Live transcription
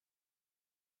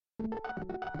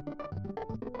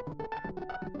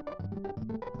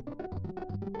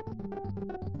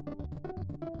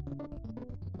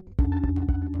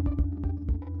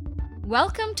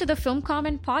Welcome to the Film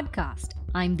Comment podcast.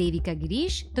 I'm Devika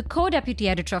Girish, the co-deputy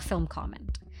editor of Film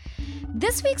Comment.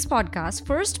 This week's podcast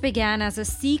first began as a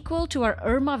sequel to our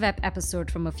Irma Vep episode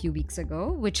from a few weeks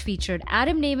ago, which featured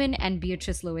Nayman and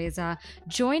Beatrice Loayza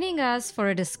joining us for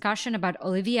a discussion about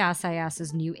Olivier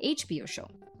Assayas' new HBO show.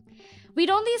 We'd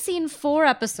only seen 4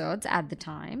 episodes at the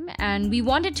time, and we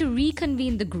wanted to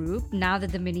reconvene the group now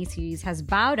that the miniseries has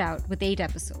bowed out with 8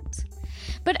 episodes.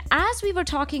 But as we were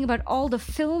talking about all the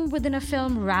film within a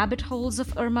film rabbit holes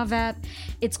of Irma Vep,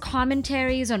 its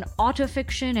commentaries on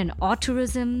autofiction and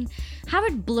auteurism, how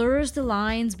it blurs the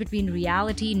lines between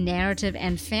reality, narrative,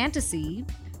 and fantasy,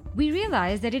 we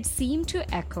realized that it seemed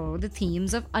to echo the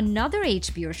themes of another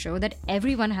HBO show that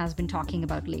everyone has been talking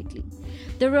about lately,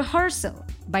 The Rehearsal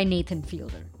by Nathan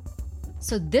Fielder.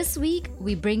 So this week,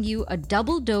 we bring you a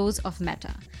double dose of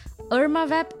meta, Irma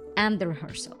Vep and The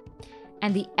Rehearsal,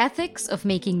 and the ethics of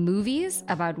making movies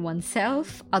about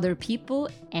oneself, other people,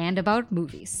 and about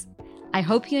movies. I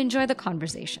hope you enjoy the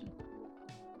conversation.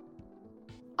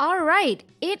 All right,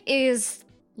 it is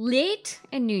late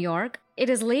in New York. It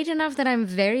is late enough that I'm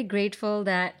very grateful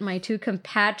that my 2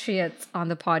 compatriots on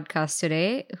the podcast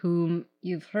today, whom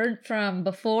you've heard from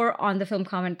before on the Film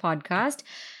Comment podcast,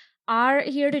 are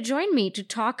here to join me to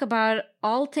talk about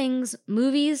all things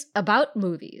movies about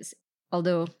movies.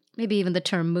 Although maybe even the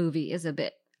term movie is a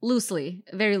bit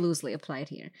very loosely applied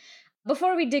here.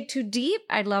 Before we dig too deep,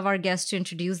 I'd love our guests to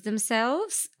introduce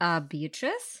themselves.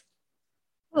 Beatrice.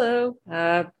 Hello,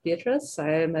 Beatrice.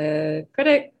 I'm a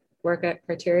critic, work at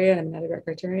Criterion and editor at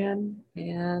Criterion,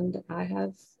 and I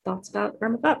have thoughts about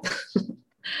Irma Vep.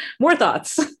 More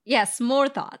thoughts. Yes, more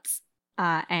thoughts.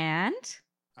 And?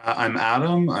 I'm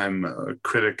Adam. I'm a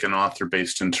critic and author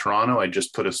based in Toronto. I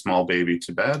just put a small baby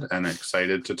to bed and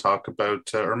excited to talk about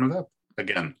Irma Vep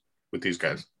again with these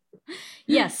guys.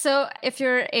 Yes, so if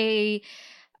you're a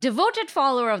devoted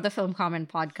follower of the Film Comment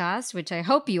podcast, which I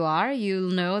hope you are, you'll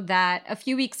know that a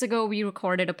few weeks ago we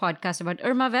recorded a podcast about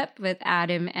Irma Vep with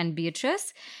Adam and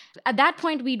Beatrice. At that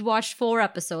point, we'd watched 4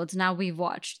 episodes. Now we've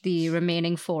watched the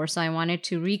remaining 4, so I wanted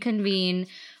to reconvene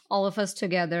all of us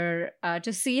together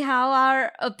to see how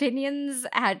our opinions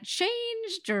had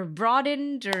changed or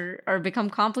broadened or become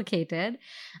complicated.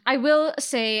 I will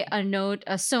say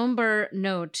a somber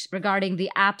note regarding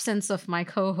the absence of my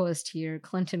co-host here,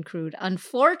 Clinton Crude.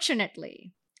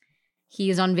 Unfortunately, he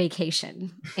is on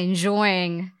vacation,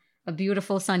 enjoying a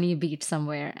beautiful sunny beach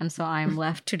somewhere, and so I am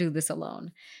left to do this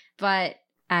alone. But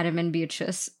Adam and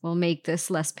Beatrice will make this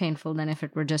less painful than if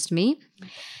it were just me.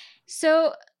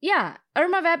 So, yeah,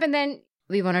 Irma Vep, and then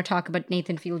we want to talk about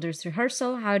Nathan Fielder's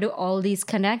Rehearsal. How do all these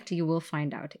connect? You will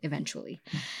find out eventually.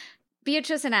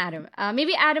 Beatrice and Adam.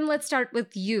 Maybe Adam, let's start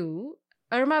with you.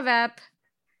 Irma Vep,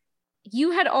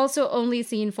 you had also only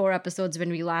seen 4 episodes when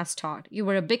we last talked. You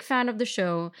were a big fan of the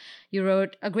show. You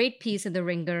wrote a great piece in The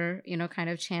Ringer, kind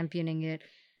of championing it.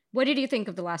 What did you think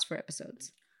of the last 4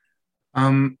 episodes?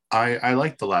 I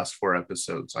liked the last 4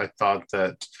 episodes. I thought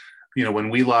that, when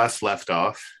we last left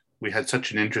off, we had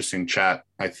such an interesting chat,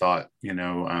 I thought,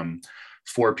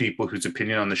 4 people whose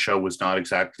opinion on the show was not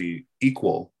exactly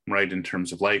equal, right, in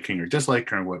terms of liking or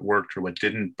disliking or what worked or what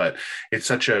didn't. But it's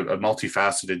such a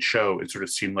multifaceted show. It sort of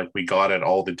seemed like we got at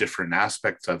all the different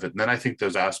aspects of it. And then I think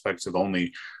those aspects have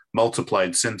only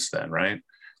multiplied since then, right?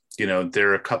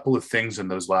 There are a couple of things in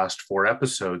those last 4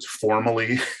 episodes,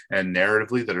 formally and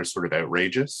narratively, that are sort of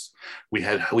outrageous. We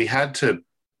had to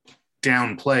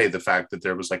downplay the fact that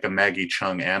there was like a Maggie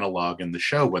Chung analog in the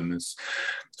show when this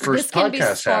first podcast happened.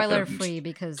 This can be spoiler-free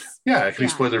because... Yeah, it can be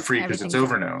spoiler-free because it's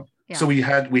over now. Yeah. So we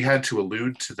had to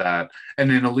allude to that.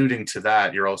 And in alluding to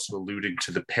that, you're also alluding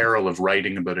to the peril of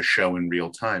writing about a show in real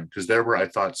time. Because there were, I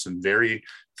thought, some very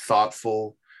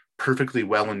thoughtful, perfectly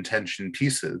well-intentioned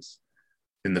pieces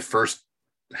in the first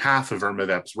half of Irma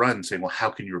Vep's run saying, well,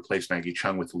 how can you replace Maggie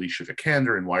Chung with Alicia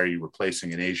Vikander? And why are you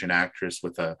replacing an Asian actress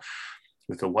with a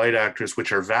white actress,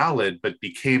 which are valid, but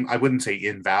became, I wouldn't say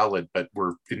invalid, but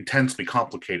were intensely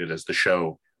complicated as the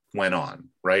show went on,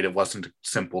 right? It wasn't a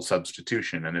simple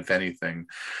substitution. And if anything,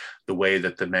 the way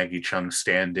that the Maggie Chung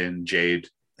stand-in Jade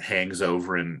hangs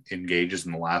over and engages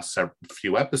in the last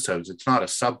few episodes, it's not a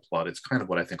subplot. It's kind of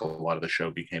what I think a lot of the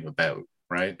show became about,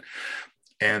 right?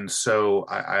 And so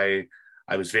I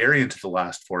was very into the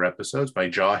last 4 episodes. My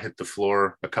jaw hit the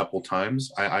floor a couple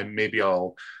times.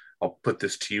 I'll put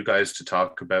this to you guys to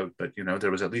talk about, but there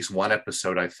was at least one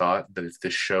episode I thought that if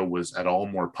this show was at all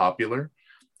more popular,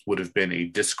 would have been a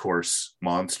discourse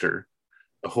monster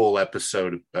the whole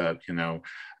episode about,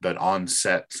 about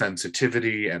on-set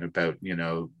sensitivity and about,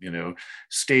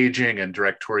 staging and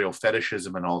directorial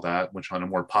fetishism and all that, which on a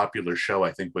more popular show,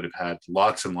 I think would have had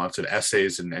lots and lots of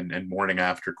essays and morning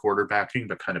after quarterbacking,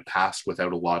 but kind of passed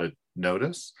without a lot of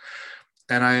notice.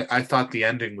 And I thought the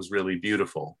ending was really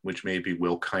beautiful, which maybe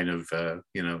we'll kind of,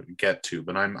 get to,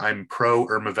 but I'm pro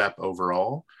Irma Vep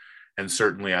overall. And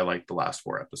certainly I like the last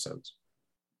 4 episodes.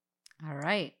 All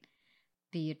right.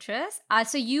 Beatrice,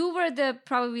 so you were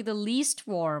probably the least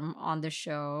warm on the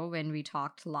show when we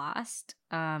talked last.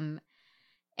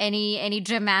 Any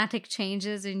dramatic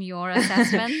changes in your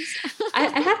assessments?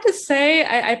 I have to say,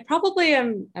 I probably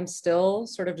am still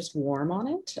sort of just warm on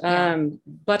it. Yeah.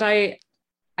 But I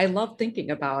love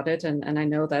thinking about it, and I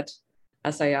know that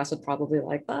Assayas would probably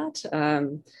like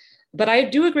that. But I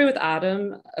do agree with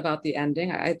Adam about the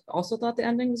ending. I also thought the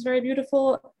ending was very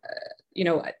beautiful.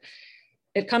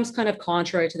 It comes kind of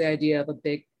contrary to the idea of a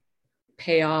big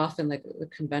payoff in like the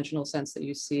conventional sense that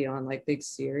you see on like big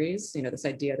series, this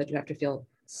idea that you have to feel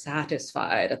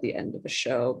satisfied at the end of a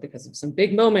show because of some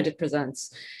big moment it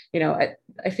presents.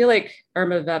 I feel like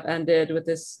Irma Vep ended with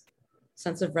this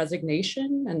sense of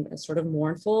resignation and a sort of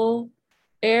mournful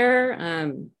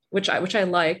air, which I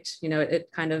liked.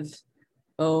 It kind of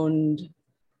owned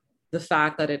the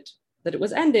fact that it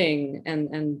was ending,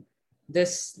 and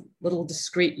this little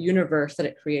discrete universe that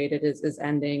it created is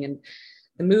ending, and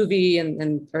the movie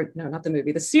not the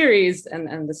movie, the series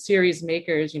and the series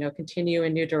makers, continue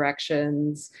in new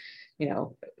directions.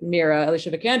 Mira, Alicia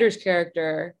Vikander's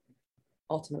character,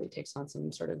 ultimately takes on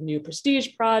some sort of new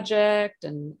prestige project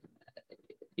and,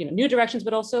 new directions,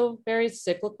 but also very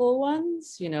cyclical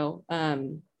ones.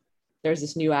 There's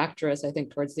this new actress, I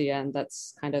think, towards the end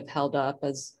that's kind of held up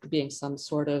as being some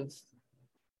sort of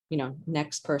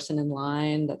next person in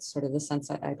line. That's sort of the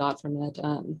sense I got from it.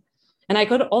 And I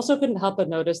couldn't help but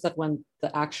notice that when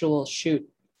the actual shoot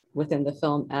within the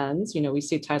film ends, we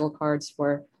see title cards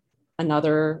for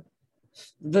the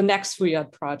next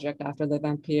Fouillade project after the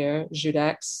Vampire,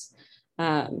 Judex.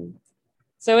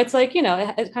 So it's like,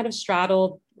 it kind of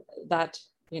straddled that,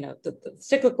 the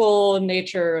cyclical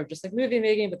nature of just like movie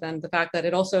making, but then the fact that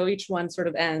it also, each one sort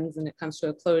of ends and it comes to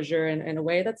a closure in a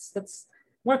way that's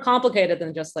more complicated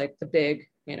than just like the big,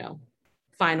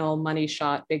 final money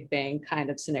shot, big bang kind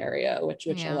of scenario, which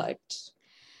I liked.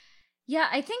 Yeah,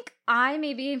 I think I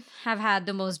maybe have had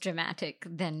the most dramatic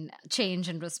then change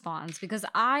in response, because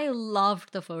I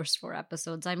loved the first 4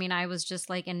 episodes. I mean, I was just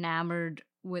like enamored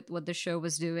with what the show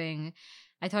was doing.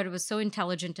 I thought it was so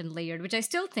intelligent and layered, which I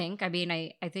still think. I mean,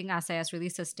 I think Assayas really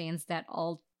sustains that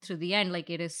all through the end.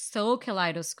 Like, it is so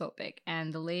kaleidoscopic,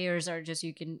 and the layers are just,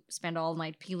 you can spend all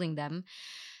night peeling them.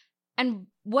 And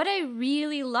what I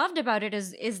really loved about it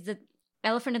is the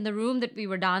elephant in the room that we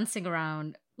were dancing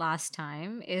around last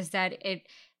time, is that it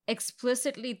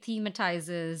explicitly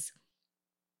thematizes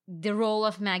the role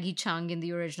of Maggie Cheung in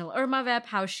the original Irma Vep,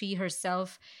 how she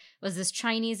herself was this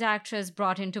Chinese actress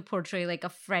brought in to portray like a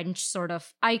French sort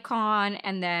of icon,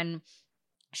 and then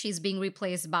she's being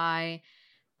replaced by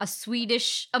a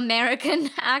Swedish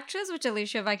American actress, which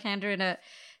Alicia Vikander in a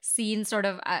scene sort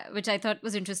of, which I thought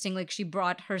was interesting. Like, she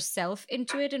brought herself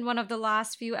into it in one of the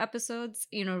last few episodes,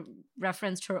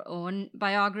 referenced her own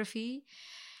biography.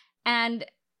 And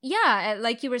yeah,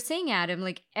 like you were saying, Adam,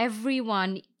 like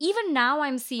everyone, even now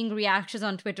I'm seeing reactions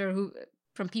on Twitter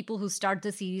from people who start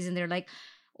the series and they're like,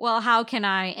 well, how can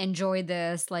I enjoy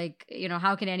this? Like,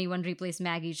 how can anyone replace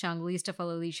Maggie Cheung, least of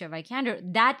all Alicia Vikander?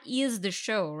 That is the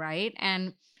show, right?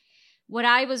 And what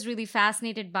I was really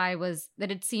fascinated by was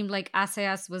that it seemed like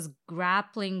Assayas was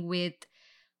grappling with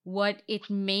what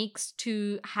it makes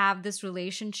to have this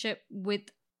relationship with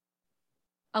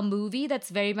a movie that's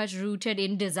very much rooted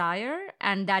in desire,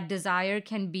 and that desire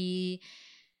can be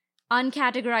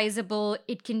uncategorizable.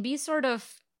 It can be sort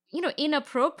of,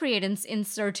 inappropriate in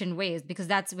certain ways, because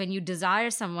that's when you desire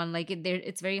someone, like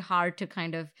it's very hard to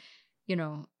kind of,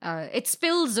 it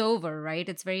spills over, right?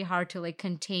 It's very hard to like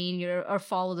contain or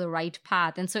follow the right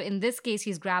path. And so in this case,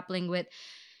 he's grappling with,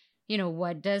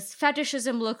 what does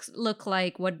fetishism look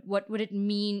like? What would it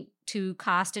mean to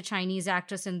cast a Chinese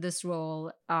actress in this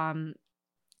role?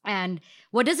 And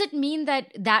what does it mean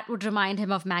that would remind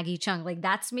him of Maggie Cheung? Like,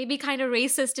 that's maybe kind of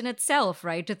racist in itself,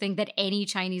 right? To think that any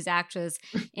Chinese actress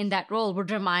in that role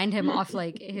would remind him of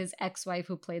like his ex-wife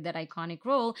who played that iconic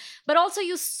role. But also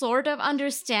you sort of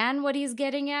understand what he's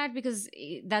getting at, because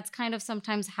that's kind of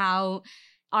sometimes how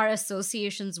our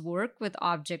associations work with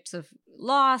objects of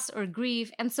loss or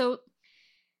grief. And so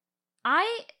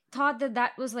I thought that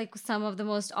that was like some of the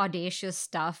most audacious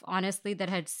stuff, honestly, that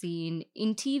I'd seen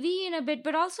in TV in a bit,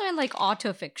 but also in like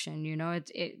autofiction.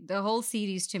 The whole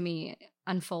series to me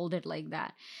unfolded like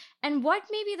that. And what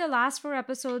maybe the last 4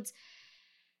 episodes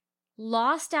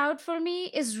lost out for me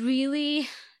is really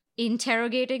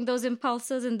interrogating those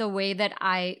impulses in the way that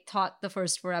I thought the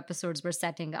first 4 episodes were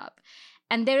setting up.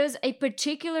 And there is a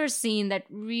particular scene that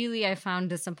really I found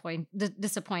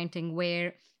disappointing,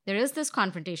 where there is this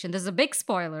confrontation. There's a big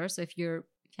spoiler, so if you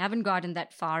haven't gotten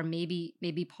that far, maybe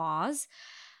pause.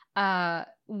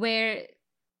 Where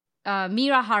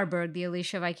Mira Harburg, the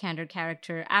Alicia Vikander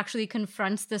character, actually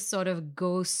confronts this sort of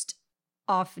ghost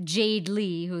of Jade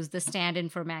Lee, who's the stand-in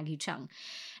for Maggie Cheung.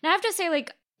 And I have to say,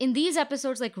 like, in these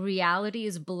episodes, like, reality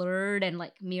is blurred and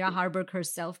like Mira Harburg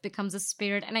herself becomes a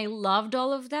spirit, and I loved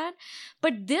all of that.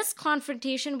 But this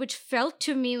confrontation, which felt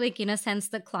to me like, in a sense,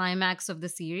 the climax of the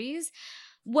series,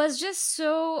 was just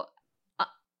so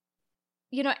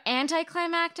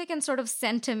anticlimactic and sort of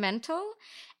sentimental.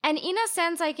 And in a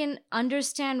sense, I can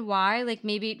understand why. Like,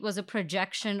 maybe it was a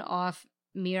projection of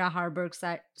Mira Harburg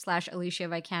slash Alicia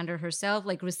Vikander herself,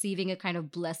 like receiving a kind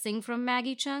of blessing from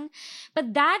Maggie Cheung.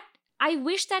 But that, I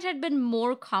wish that had been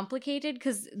more complicated,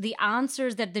 because the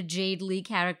answers that the Jade Lee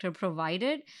character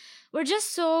provided were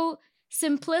just so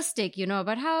simplistic,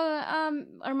 about how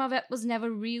Irma Vep was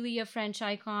never really a French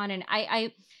icon. And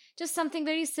I just something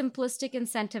very simplistic and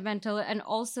sentimental, and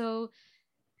also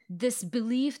this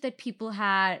belief that people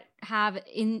have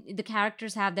in the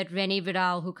characters have, that René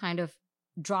Vidal, who kind of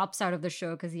drops out of the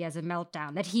show because he has a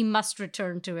meltdown, that he must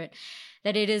return to it,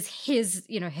 that it is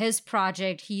his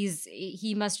project.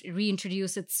 He must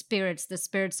reintroduce its spirits, the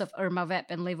spirits of Irma Vep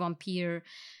and Les Vampires,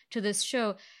 to this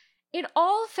show. It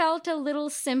all felt a little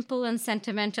simple and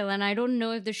sentimental, and I don't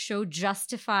know if the show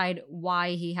justified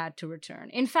why he had to return.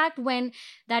 In fact, when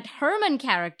that Herman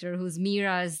character, who's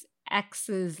Mira's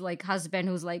ex's like husband,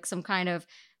 who's like some kind of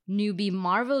newbie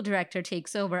Marvel director,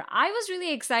 takes over, I was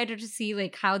really excited to see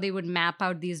like how they would map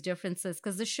out these differences,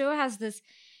 because the show has this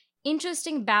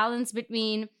interesting balance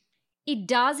between, it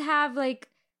does have like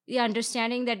the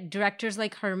understanding that directors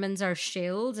like Herman's are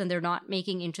shills and they're not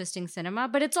making interesting cinema,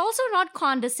 but it's also not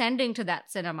condescending to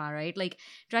that cinema, right? Like,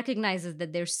 it recognizes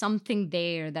that there's something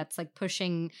there that's like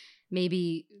pushing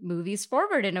maybe movies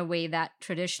forward in a way that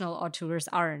traditional auteurs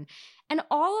aren't. And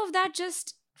all of that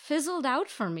just fizzled out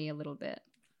for me a little bit.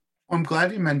 Well, I'm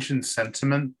glad you mentioned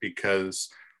sentiment, because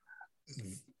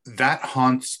that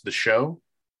haunts the show,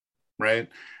 right?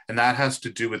 And that has to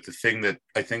do with the thing that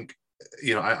I think,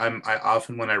 I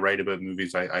often, when I write about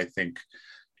movies, I think,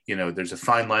 there's a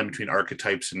fine line between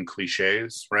archetypes and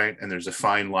cliches, right? And there's a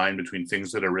fine line between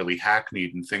things that are really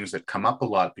hackneyed and things that come up a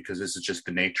lot because this is just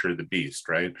the nature of the beast,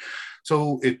 right?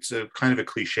 So it's a kind of a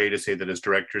cliche to say that as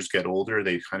directors get older,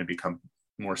 they kind of become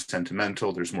more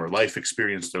sentimental. There's more life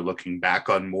experience. They're looking back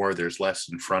on more. There's less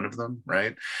in front of them,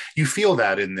 right? You feel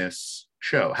that in this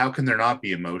show. How can there not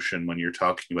be emotion when you're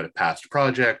talking about a past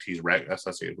project?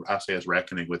 Assayas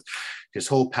reckoning with his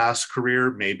whole past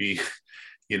career, maybe,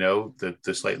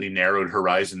 the slightly narrowed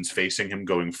horizons facing him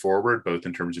going forward, both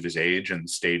in terms of his age and the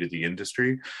state of the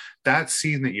industry. That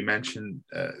scene that you mentioned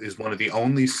is one of the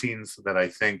only scenes that I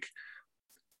think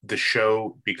the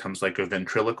show becomes like a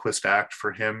ventriloquist act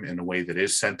for him in a way that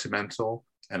is sentimental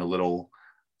and a little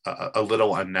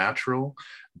unnatural.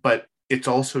 But it's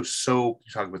also so,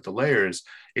 you talk about the layers,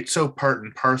 it's so part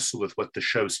and parcel with what the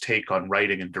show's take on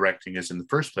writing and directing is in the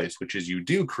first place, which is you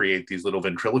do create these little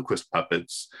ventriloquist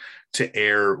puppets to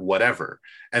air whatever.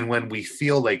 And when we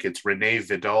feel like it's René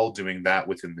Vidal doing that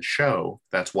within the show,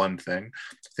 that's one thing.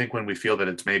 I think when we feel that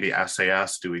it's maybe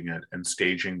Assayas doing it and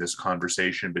staging this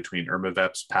conversation between Irma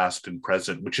Vep's past and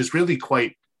present, which is really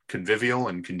quite convivial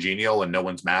and congenial and no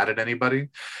one's mad at anybody,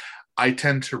 I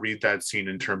tend to read that scene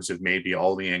in terms of maybe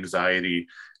all the anxiety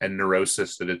and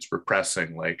neurosis that it's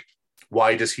repressing. Like,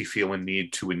 why does he feel a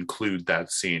need to include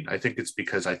that scene? I think it's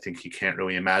because I think he can't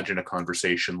really imagine a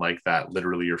conversation like that,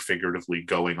 literally or figuratively,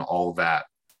 going all that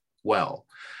well.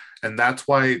 And that's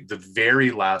why the very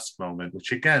last moment,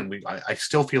 which again, I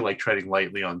still feel like treading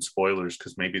lightly on spoilers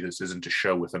because maybe this isn't a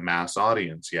show with a mass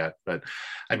audience yet. But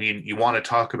I mean, you want to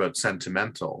talk about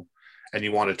sentimental and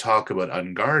you want to talk about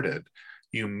unguarded.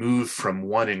 You move from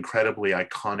one incredibly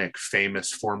iconic,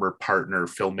 famous former partner,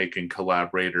 filmmaking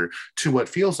collaborator, to what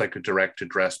feels like a direct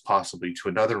address, possibly to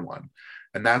another one.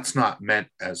 And that's not meant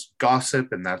as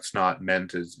gossip, and that's not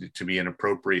meant as to be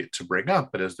inappropriate to bring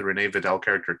up. But as the René Vidal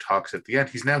character talks at the end,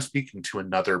 he's now speaking to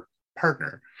another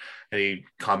partner. And he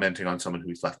commenting on someone who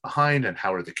he's left behind and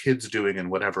how are the kids doing and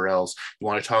whatever else. You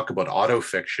want to talk about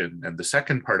autofiction and the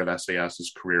second part of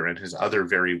Assayas's career and his other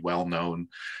very well-known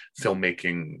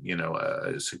filmmaking,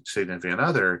 significant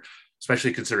other,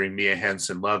 especially considering Mia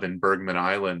Hansen-Løve in Bergman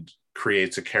Island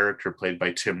creates a character played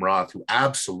by Tim Roth who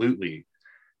absolutely,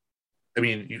 I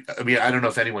mean, I don't know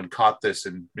if anyone caught this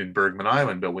in Bergman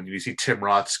Island, but when you see Tim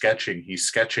Roth sketching, he's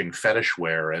sketching fetish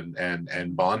wear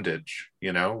and bondage,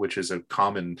 which is a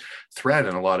common thread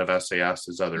in a lot of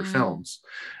Assayas's other films.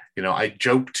 I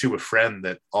joked to a friend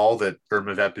that all that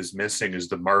Irma Vep is missing is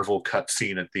the Marvel cut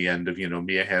scene at the end of,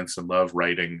 Mia Hansen-Løve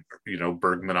writing,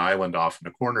 Bergman Island off in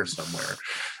a corner somewhere.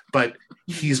 But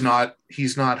he's not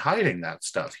hiding that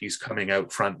stuff. He's coming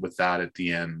out front with that at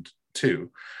the end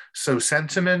too. So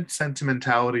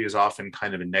sentimentality is often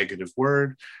kind of a negative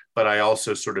word, but I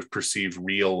also sort of perceive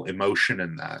real emotion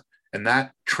in that. And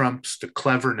that trumps the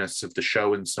cleverness of the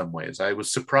show in some ways. I was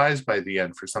surprised by the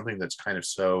end for something that's kind of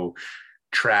so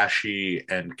trashy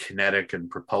and kinetic and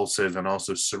propulsive and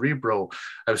also cerebral.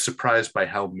 I was surprised by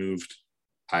how moved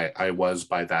I was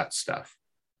by that stuff.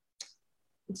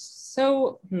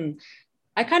 So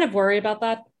I kind of worry about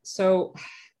that. So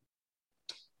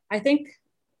I think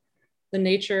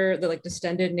the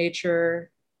distended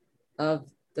nature of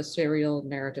the serial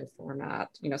narrative format,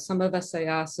 some of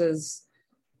Assayas's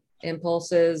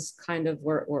impulses kind of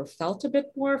were felt a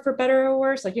bit more, for better or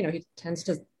worse. He tends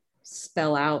to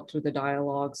spell out through the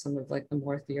dialogue some of the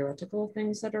more theoretical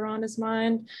things that are on his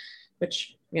mind,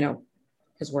 which,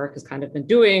 his work has kind of been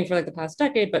doing for the past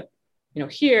decade. But,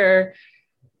 here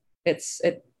I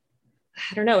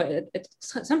don't know, it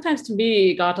sometimes to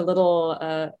me got a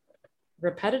little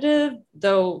repetitive,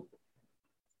 though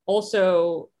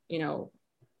also,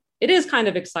 it is kind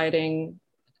of exciting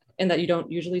in that you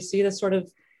don't usually see this sort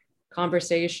of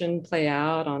conversation play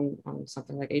out on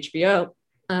something like HBO.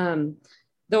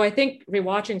 Though I think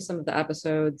rewatching some of the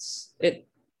episodes, it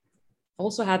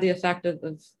also had the effect of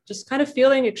just kind of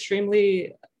feeling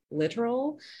extremely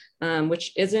literal,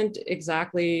 which isn't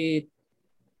exactly,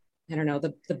 I don't know,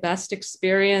 the best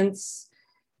experience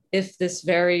if this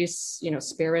very,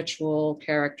 spiritual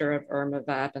character of Irma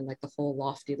Vep and the whole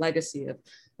lofty legacy of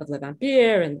Le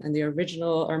Vampire and the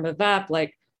original Irma Vep,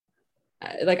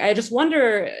 I just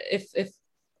wonder if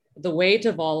the weight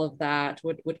of all of that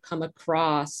would come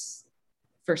across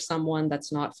for someone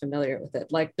that's not familiar with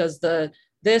it. Does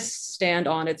this stand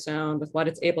on its own with what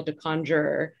it's able to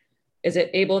conjure? Is it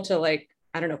able to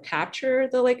capture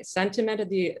the sentiment of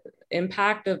the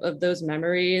impact of those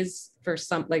memories for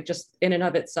some, just in and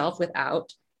of itself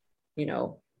without,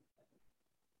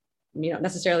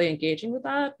 necessarily engaging with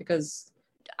that? Because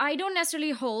I don't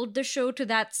necessarily hold the show to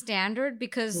that standard,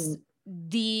 because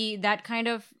that kind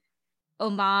of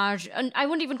homage, and I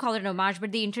wouldn't even call it an homage,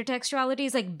 but the intertextuality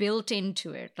is built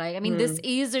into it, right? I mean, this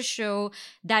is a show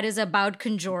that is about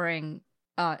conjuring,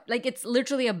 it's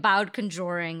literally about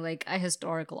conjuring a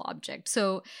historical object.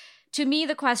 So to me,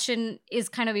 the question is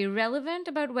kind of irrelevant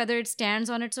about whether it stands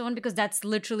on its own, because that's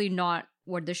literally not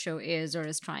what the show is or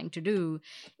is trying to do.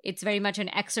 It's very much an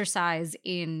exercise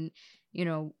in,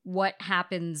 what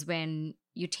happens when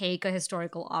you take a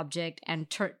historical object and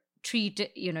treat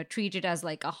it as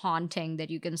a haunting that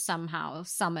you can somehow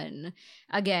summon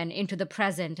again into the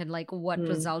present, and what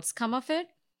results come of it.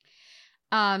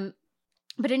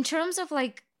 But in terms of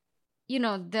I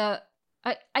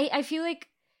feel like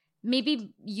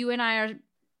maybe you and I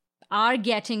are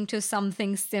getting to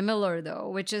something similar though,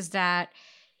 which is that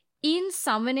in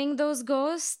summoning those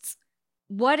ghosts,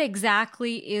 what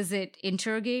exactly is it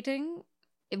interrogating?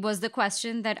 It was the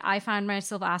question that I found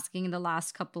myself asking in the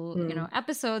last couple,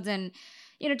 episodes. And,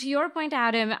 to your point,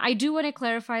 Adam, I do want to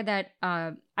clarify that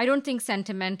I don't think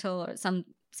sentimental or some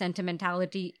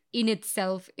sentimentality in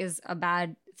itself is a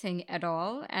bad thing at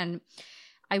all. And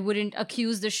I wouldn't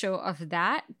accuse the show of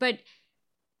that. But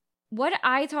what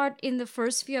I thought in the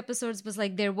first few episodes was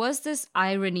there was this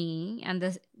irony and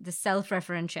the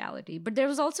self-referentiality, but there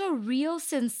was also a real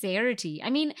sincerity. I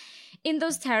mean, in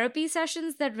those therapy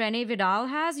sessions that René Vidal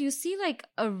has, you see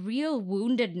a real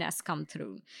woundedness come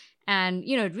through, and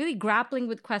really grappling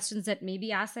with questions that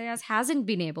maybe Assayas hasn't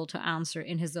been able to answer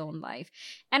in his own life.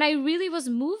 And I really was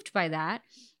moved by that.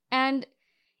 And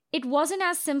it wasn't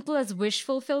as simple as wish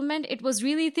fulfillment. It was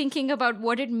really thinking about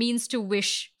what it means to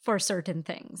wish for certain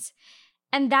things.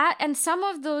 And some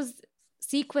of those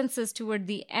sequences toward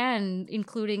the end,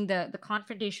 including the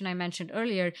confrontation I mentioned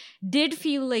earlier, did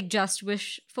feel like just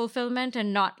wish fulfillment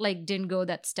and not didn't go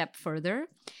that step further.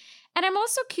 And I'm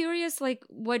also curious,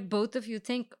 what both of you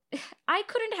think. I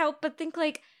couldn't help but think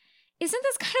isn't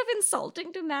this kind of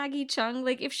insulting to Maggie Cheung?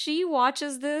 Like, if she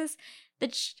watches this,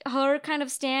 that her kind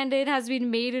of stand-in has been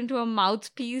made into a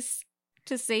mouthpiece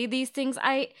to say these things.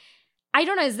 I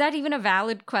don't know, is that even a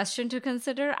valid question to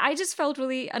consider? I just felt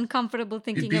really uncomfortable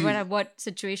thinking about what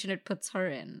situation it puts her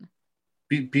in.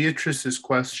 Beatrice's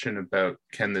question about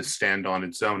can this stand on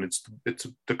its own, it's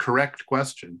the correct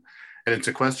question. And it's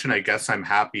a question I guess I'm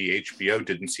happy HBO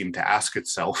didn't seem to ask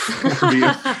itself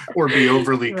or be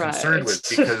overly concerned with,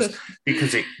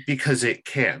 because it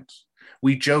can't.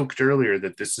 We joked earlier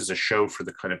that this is a show for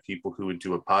the kind of people who would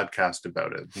do a podcast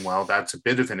about it. And while that's a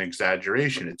bit of an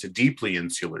exaggeration, it's a deeply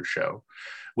insular show,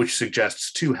 which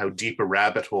suggests too how deep a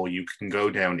rabbit hole you can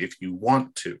go down if you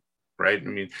want to, right? I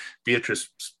mean, Beatrice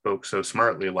spoke so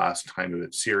smartly last time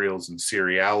about serials and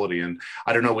seriality. And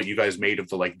I don't know what you guys made of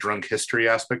the like drunk history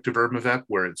aspect of Irma Vep,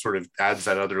 where it sort of adds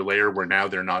that other layer where now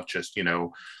they're not just,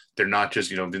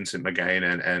 Vincent McGain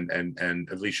and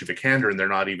Alicia Vikander, and they're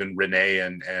not even Renee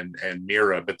and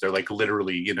Mira, but they're like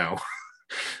literally, the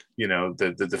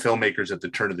filmmakers at the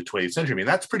turn of the 20th century. I mean,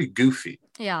 that's pretty goofy,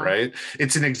 right?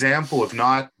 It's an example of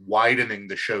not widening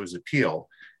the show's appeal,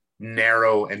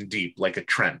 narrow and deep, like a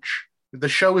trench. The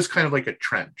show is kind of like a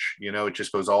trench, it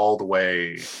just goes all the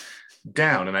way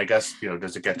down. And I guess,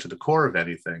 does it get to the core of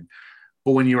anything?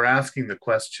 But when you were asking the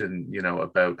question,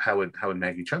 about how would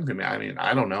Maggie Cheung, I mean,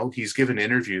 I don't know. He's given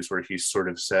interviews where he's sort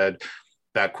of said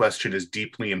that question is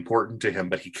deeply important to him,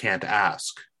 but he can't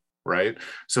ask, right?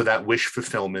 So that wish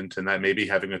fulfillment and that maybe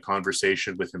having a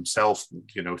conversation with himself,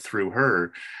 through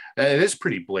her, it is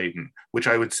pretty blatant, which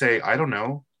I would say, I don't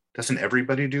know. Doesn't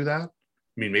everybody do that?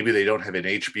 I mean, maybe they don't have an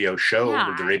HBO show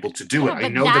where they're able to do it. I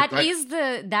know that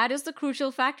is the crucial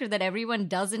factor, that everyone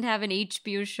doesn't have an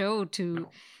HBO show to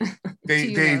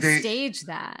stage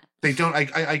that. They don't.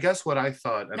 I guess what I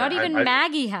thought. Not even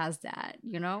Maggie has that,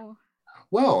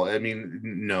 Well, I mean,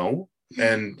 no,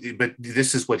 but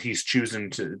this is what he's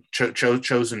chosen to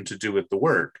do with the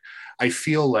work. I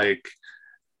feel like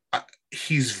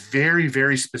he's very,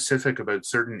 very specific about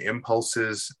certain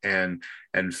impulses and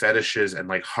fetishes and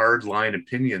like hard line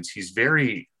opinions. He's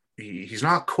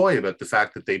not coy about the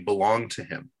fact that they belong to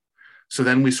him. So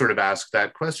then we sort of ask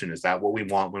that question, is that what we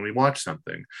want when we watch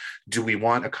something? Do we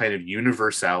want a kind of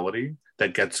universality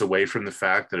that gets away from the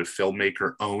fact that a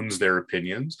filmmaker owns their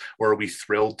opinions? Or are we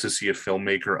thrilled to see a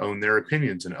filmmaker own their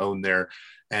opinions and own their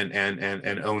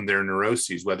own their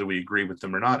neuroses, whether we agree with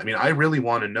them or not? I mean, I really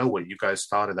want to know what you guys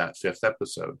thought of that 5th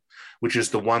episode, which is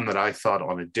the one that I thought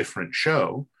on a different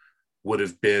show would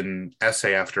have been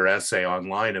essay after essay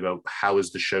online about how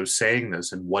is the show saying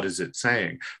this and what is it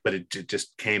saying, but it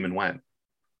just came and went.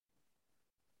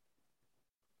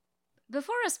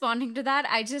 Before responding to that,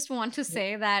 I just want to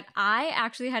say that I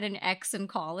actually had an ex in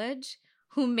college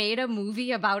who made a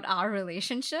movie about our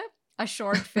relationship, a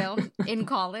short film in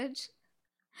college.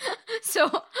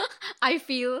 So I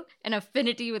feel an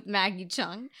affinity with Maggie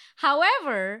Cheung.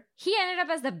 However, he ended up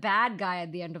as the bad guy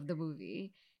at the end of the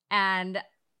movie, and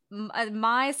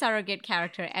my surrogate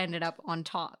character ended up on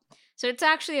top. So it's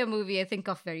actually a movie I think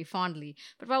of very fondly.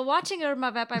 But while watching Irma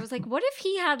Vep, I was like, what if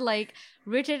he had like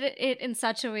written it in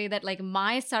such a way that like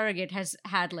my surrogate has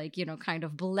had like, kind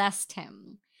of blessed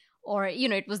him, or,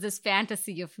 it was this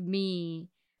fantasy of me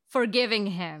forgiving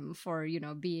him for,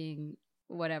 being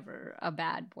whatever, a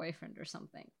bad boyfriend or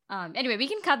something. Anyway, we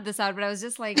can cut this out, but I was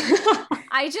just like,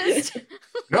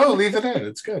 No, leave it in.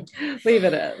 It's good. Leave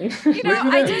it in. But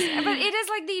it is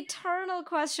like the eternal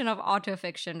question of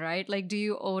autofiction, right? Like, do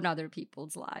you own other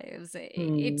people's lives?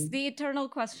 It's the eternal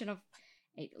question of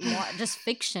just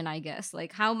fiction, I guess.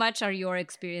 Like, how much are your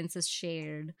experiences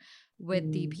shared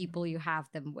with the people you have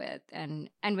them with? And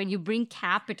when you bring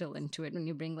capital into it, when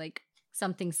you bring like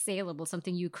something saleable,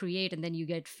 something you create, and then you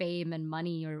get fame and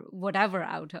money or whatever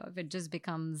out of it, just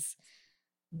becomes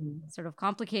sort of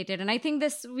complicated. And I think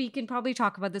we can probably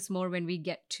talk about this more when we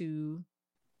get to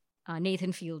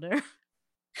Nathan Fielder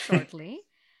shortly.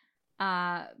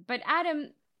 But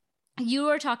Adam, you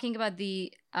were talking about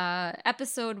the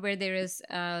episode where there is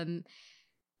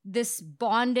this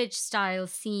bondage style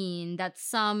scene that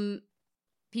some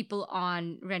people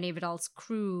on René Vidal's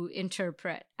crew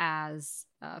interpret as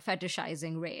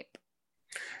fetishizing rape.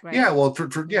 Right? Yeah, well,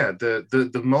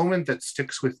 the moment that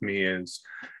sticks with me is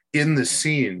in the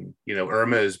scene,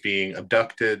 Irma is being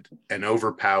abducted and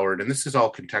overpowered, and this is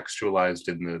all contextualized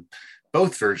in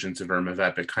both versions of Irma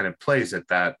Vep. It kind of plays at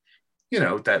that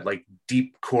that like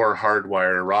deep core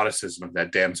hardwire eroticism of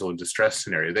that damsel in distress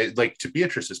scenario. They, like, to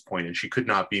Beatrice's point, and she could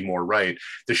not be more right,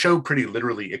 the show pretty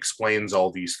literally explains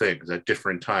all these things at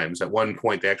different times. At one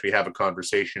point, they actually have a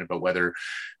conversation about whether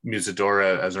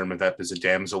Musadora as Irma Vep is a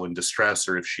damsel in distress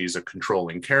or if she's a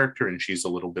controlling character, and she's a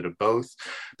little bit of both.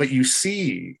 But you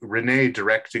see Renee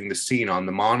directing the scene on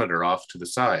the monitor off to the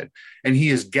side, and he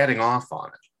is getting off on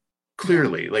it.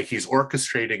 Clearly, like, he's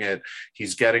orchestrating it.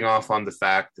 He's getting off on the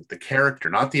fact that the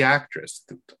character, not the actress,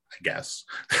 I guess,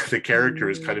 the character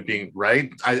is kind of being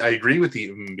right. I agree with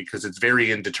you because it's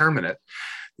very indeterminate.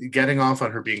 Getting off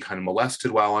on her being kind of molested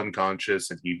while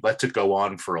unconscious, and he lets it go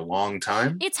on for a long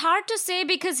time. It's hard to say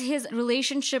because his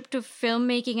relationship to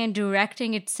filmmaking and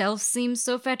directing itself seems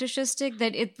so fetishistic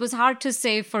that it was hard to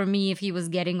say for me if he was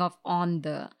getting off on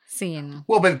the scene.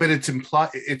 Well, but it's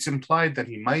implied that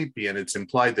he might be, and it's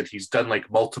implied that he's done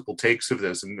like multiple takes of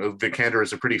this. And Vikander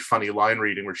has a pretty funny line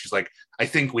reading where she's like, "I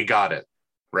think we got it."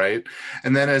 Right.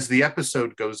 And then as the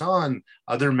episode goes on,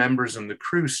 other members in the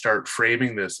crew start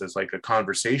framing this as like a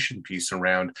conversation piece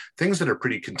around things that are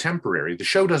pretty contemporary. The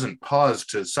show doesn't pause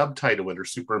to subtitle it or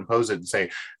superimpose it and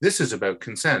say, this is about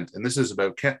consent and this is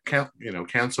about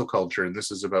cancel culture and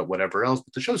this is about whatever else.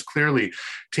 But the show's clearly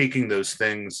taking those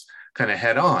things kind of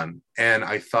head on. And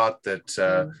I thought that,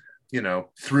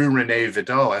 through Renee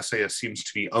Vidal, Assayas seems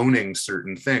to be owning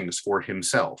certain things for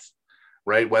himself.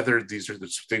 Right? Whether these are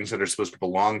the things that are supposed to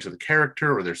belong to the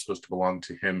character or they're supposed to belong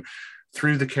to him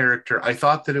through the character. I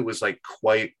thought that it was like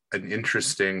quite an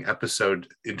interesting episode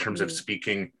in terms of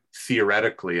speaking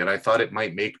theoretically. And I thought it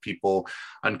might make people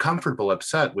uncomfortable,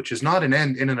 upset, which is not an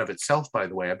end in and of itself, by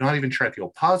the way. I'm not even sure I feel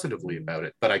positively about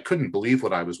it, but I couldn't believe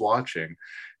what I was watching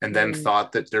and then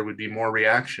thought that there would be more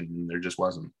reaction, and there just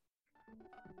wasn't.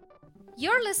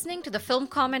 You're listening to the Film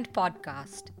Comment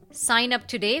Podcast. Sign up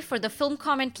today for the Film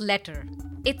Comment Letter.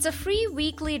 It's a free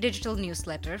weekly digital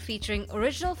newsletter featuring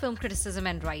original film criticism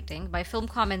and writing by Film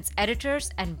Comment's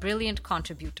editors and brilliant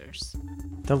contributors.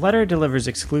 The letter delivers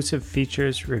exclusive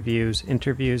features, reviews,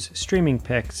 interviews, streaming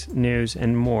picks, news,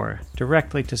 and more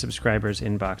directly to subscribers'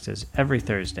 inboxes every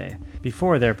Thursday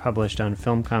before they're published on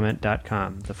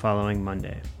filmcomment.com the following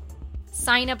Monday.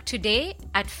 Sign up today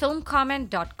at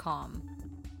filmcomment.com.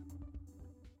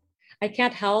 I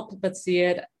can't help but see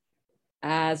it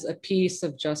as a piece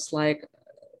of just like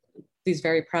these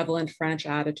very prevalent French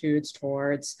attitudes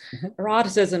towards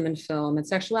eroticism in film and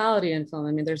sexuality in film.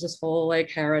 I mean, there's this whole like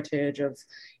heritage of,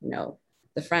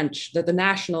 the French, the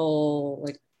national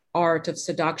like art of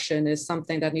seduction is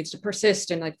something that needs to persist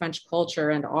in like French culture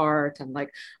and art, and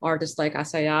like artists like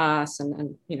Assayas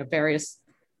and various,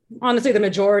 honestly, the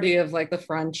majority of like the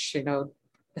French,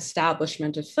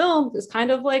 establishment of film is kind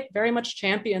of like very much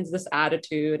champions this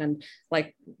attitude, and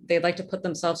like they like to put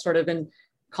themselves sort of in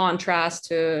contrast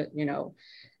to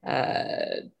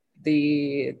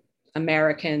the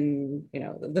American,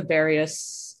 the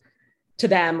various, to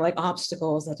them, like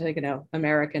obstacles that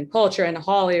American culture and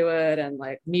Hollywood and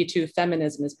like Me Too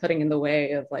feminism is putting in the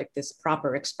way of like this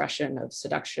proper expression of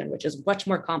seduction, which is much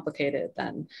more complicated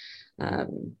than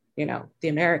the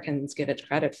Americans give it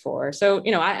credit for. So,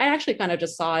 I actually kind of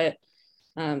just saw it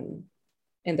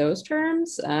in those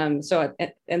terms. So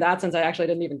in that sense, I actually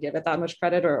didn't even give it that much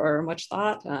credit or much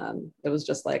thought. It was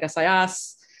just like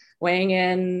Assayas weighing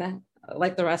in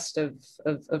like the rest of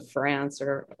France,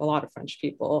 or a lot of French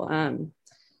people. And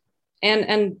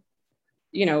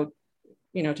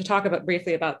to talk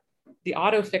briefly about the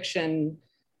autofiction,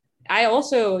 I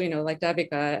also, like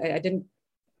Devika, I didn't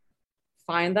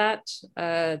find that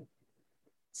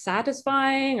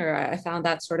satisfying, or I found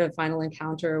that sort of final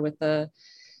encounter with the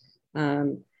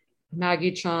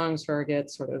Maggie Cheung surrogate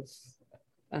sort of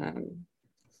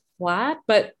flat.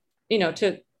 But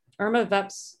to Irma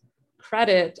Vep's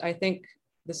credit, I think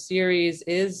the series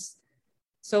is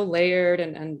so layered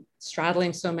and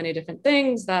straddling so many different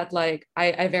things that like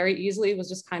I very easily was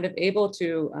just kind of able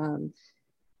to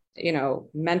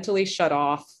mentally shut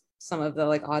off some of the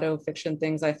like auto fiction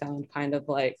things I found kind of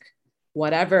like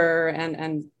whatever,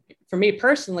 and for me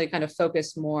personally kind of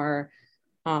focus more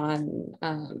on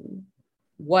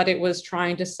what it was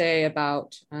trying to say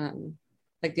about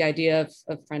like the idea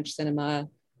of French cinema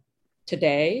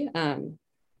today,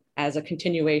 as a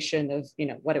continuation of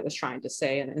what it was trying to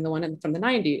say in the one from the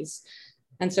 90s.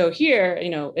 And so here,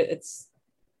 it's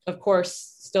of course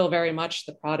still very much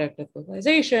the product of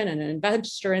globalization and an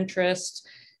investor interest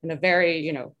in a very,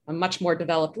 a much more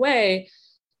developed way.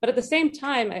 But at the same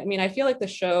time, I mean, I feel like the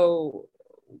show,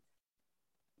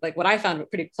 like what I found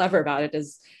pretty clever about it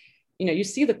is, you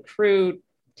see the crew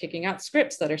taking out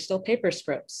scripts that are still paper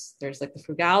scripts. There's like the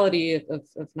frugality of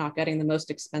not getting the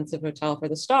most expensive hotel for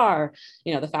the star.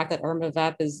 You know, the fact that Irma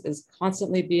Vep is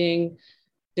constantly being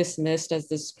dismissed as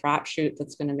this crapshoot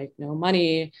that's going to make no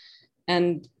money.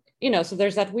 And, you know, so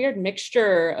there's that weird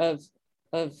mixture of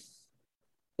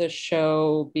the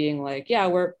show being like, yeah,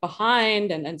 we're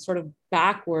behind and sort of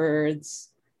backwards,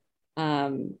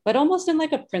 but almost in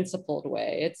like a principled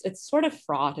way. It's sort of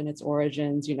fraught in its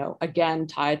origins, you know, again,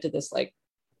 tied to this like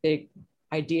big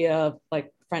idea of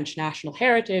like French national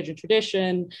heritage and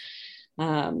tradition.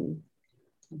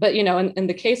 But, you know, in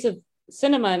the case of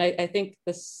cinema, and I think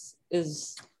this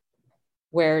is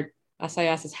where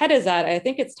Assayas' head is at, I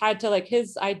think it's tied to like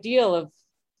his ideal of,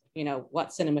 you know,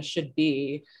 what cinema should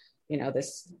be, you know,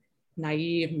 this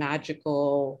naive,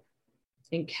 magical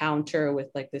encounter with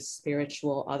like this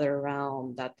spiritual other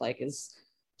realm that like is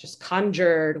just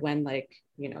conjured when like,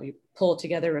 you know, you pull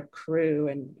together a crew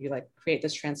and you like create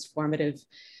this transformative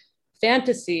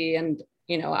fantasy. And,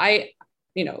 you know, I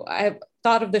have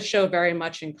thought of the show very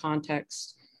much in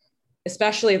context,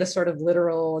 especially the sort of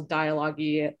literal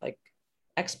dialogue-y like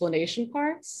explanation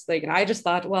parts. Like, and I just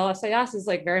thought, well, Assayas is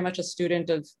like very much a student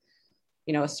of,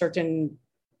 you know, a certain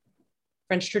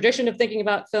French tradition of thinking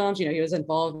about films. You know, he was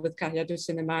involved with Carrière du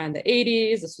Cinéma in the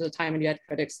 80s. This was a time when you had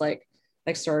critics like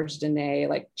Serge Denay,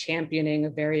 like championing a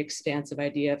very expansive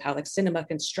idea of how like cinema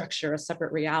can structure a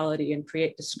separate reality and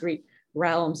create discrete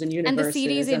realms and universes. And the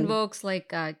series invokes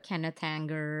like Kenneth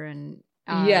Anger and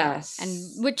yes,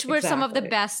 and which were some of the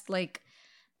best like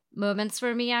moments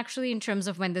for me actually in terms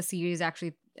of when the series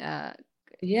actually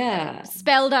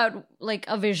spelled out like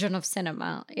a vision of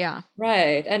cinema. Yeah,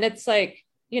 right. And it's like,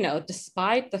 you know,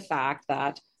 despite the fact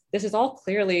that this is all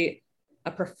clearly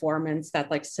a performance,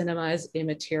 that like cinema is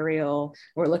immaterial,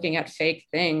 we're looking at fake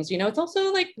things, you know, it's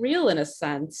also like real in a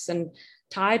sense and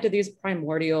tied to these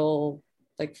primordial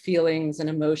like feelings and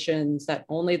emotions that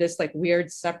only this like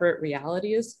weird separate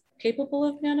reality is capable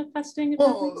of manifesting, if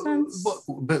that makes sense.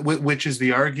 But which is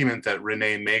the argument that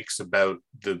René makes about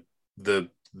the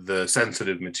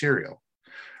sensitive material.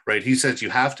 Right. He says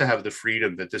you have to have the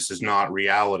freedom that this is not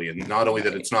reality, and not only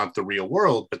that it's not the real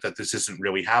world, but that this isn't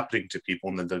really happening to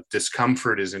people, and that the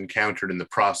discomfort is encountered in the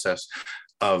process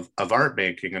of art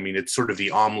making. I mean, it's sort of the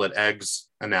omelet eggs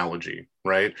analogy,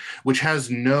 right? Which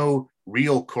has no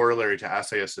real corollary to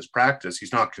Assayas's practice.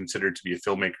 He's not considered to be a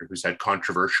filmmaker who's had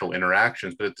controversial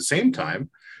interactions, but at the same time,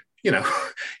 you know,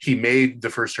 he made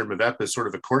the first Irma Vep as sort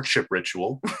of a courtship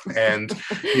ritual, and,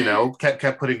 you know,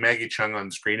 kept putting Maggie Cheung on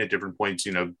screen at different points,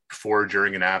 you know, before,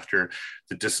 during, and after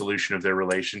the dissolution of their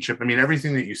relationship. I mean,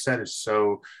 everything that you said is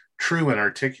so true and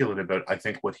articulate about, I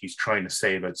think, what he's trying to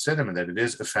say about cinema, that it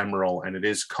is ephemeral and it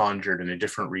is conjured, and a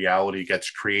different reality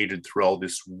gets created through all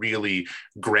this really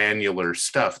granular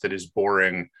stuff that is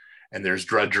boring, and there's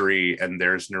drudgery and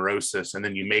there's neurosis, and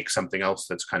then you make something else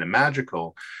that's kind of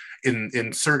magical.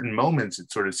 In certain moments,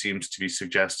 it sort of seems to be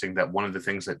suggesting that one of the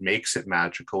things that makes it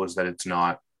magical is that it's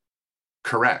not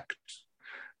correct,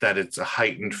 that it's a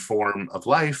heightened form of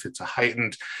life, it's a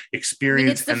heightened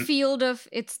experience. I mean,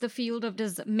 it's the field of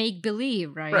this make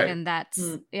believe, right? And that's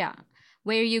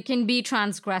where you can be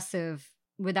transgressive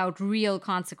without real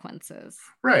consequences.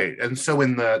 Right. And so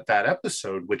in that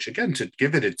episode, which again, to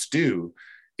give it its due,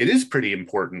 it is pretty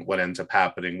important what ends up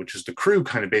happening, which is the crew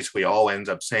kind of basically all ends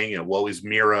up saying, you know, well, is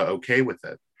Mira okay with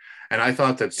it? And I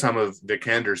thought that some of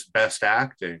Vikander's best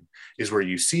acting is where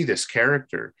you see this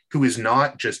character who is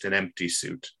not just an empty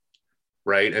suit,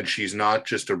 right? And she's not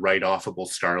just a right-offable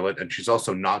starlet, and she's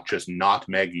also not just not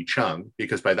Maggie Cheung,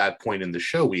 because by that point in the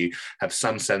show, we have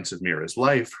some sense of Mira's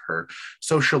life, her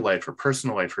social life, her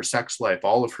personal life, her sex life,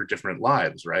 all of her different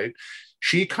lives, right?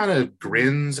 She kind of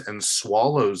grins and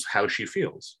swallows how she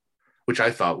feels, which I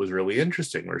thought was really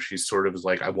interesting, where she's sort of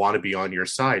like, I want to be on your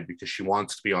side, because she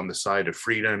wants to be on the side of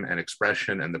freedom and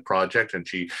expression and the project. And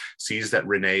she sees that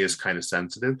René is kind of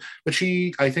sensitive, but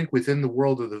she, I think within the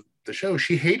world of the show,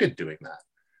 she hated doing that.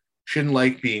 She didn't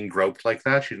like being groped like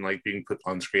that. She didn't like being put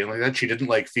on screen like that. She didn't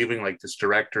like feeling like this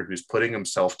director who's putting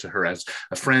himself to her as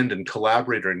a friend and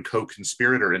collaborator and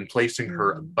co-conspirator and placing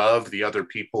her above the other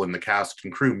people in the cast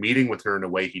and crew, meeting with her in a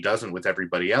way he doesn't with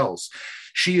everybody else.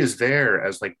 She is there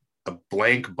as like a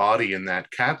blank body in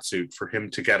that catsuit for him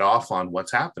to get off on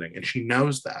what's happening. And she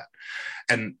knows that.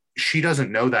 And she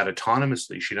doesn't know that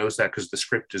autonomously. She knows that because the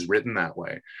script is written that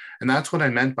way. And that's what I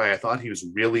meant by, I thought he was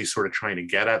really sort of trying to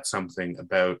get at something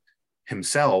about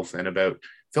himself and about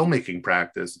filmmaking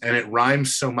practice. And it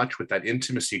rhymes so much with that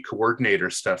intimacy coordinator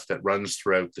stuff that runs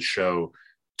throughout the show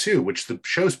too, which the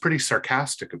show's pretty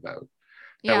sarcastic about.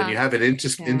 That when you have an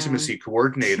intimacy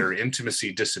coordinator,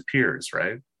 intimacy disappears,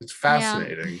 right? It's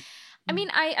fascinating. I mean,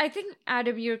 I think,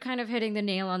 Adam, you're kind of hitting the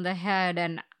nail on the head,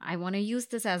 and I want to use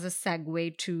this as a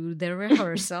segue to the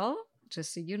rehearsal,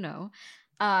 just so you know,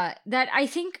 that I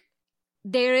think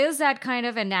there is that kind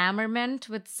of enamorment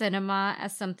with cinema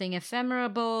as something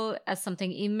ephemeral, as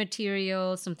something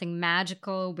immaterial, something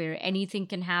magical, where anything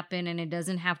can happen and it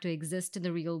doesn't have to exist in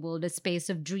the real world, a space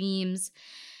of dreams.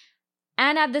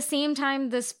 And at the same time,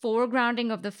 this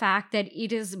foregrounding of the fact that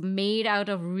it is made out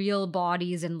of real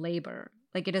bodies and labor.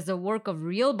 Like, it is a work of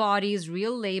real bodies,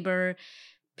 real labor,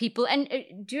 people. And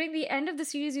during the end of the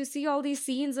series, you see all these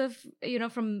scenes of,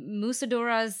 from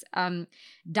Musadora's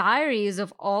diaries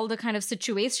of all the kind of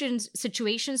situations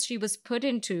she was put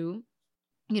into,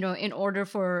 in order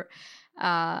for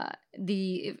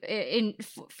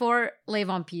for Les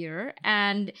Vampires.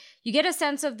 And you get a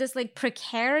sense of this like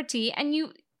precarity, and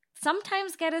you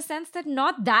sometimes get a sense that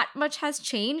not that much has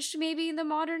changed maybe in the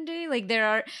modern day. Like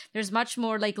there's much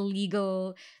more like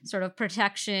legal sort of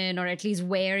protection, or at least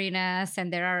wariness,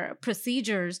 and there are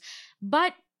procedures.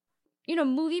 But,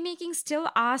 movie making still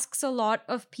asks a lot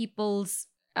of people's,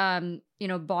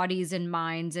 bodies and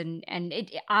minds, and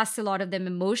it asks a lot of them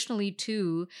emotionally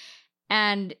too.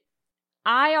 And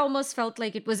I almost felt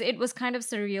like it was kind of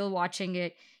surreal watching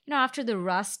it, after the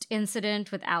Rust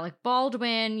incident with Alec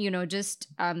Baldwin, it's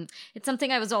something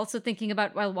I was also thinking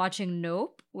about while watching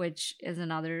Nope, which is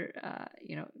another,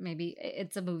 maybe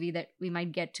it's a movie that we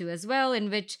might get to as well, in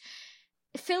which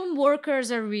film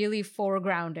workers are really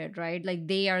foregrounded, right? Like,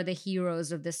 they are the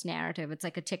heroes of this narrative. It's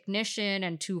like a technician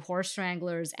and 2 horse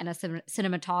wranglers and a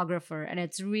cinematographer, and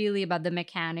it's really about the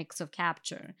mechanics of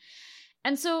capture.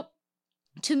 And so,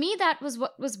 to me, that was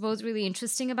what was both really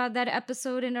interesting about that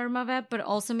episode in Irma Vep, but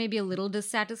also maybe a little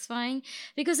dissatisfying,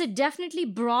 because it definitely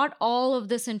brought all of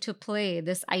this into play,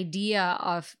 this idea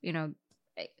of,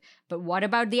 but what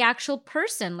about the actual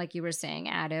person, like you were saying,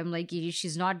 Adam? Like,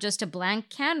 she's not just a blank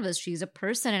canvas, she's a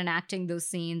person enacting those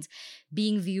scenes,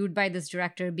 being viewed by this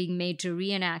director, being made to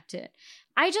reenact it.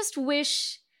 I just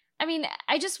wish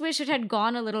it had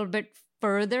gone a little bit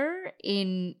further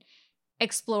in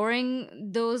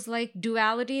exploring those like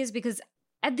dualities, because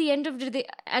at the end of the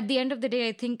day,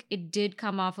 I think it did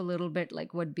come off a little bit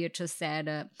like what Beatrice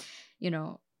said,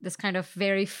 this kind of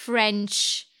very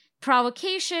French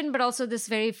provocation, but also this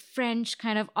very French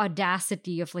kind of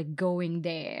audacity of like going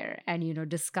there and,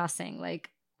 discussing like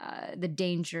the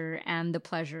danger and the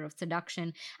pleasure of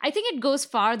seduction. I think it goes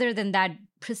farther than that,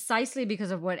 precisely because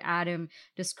of what Adam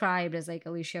described as like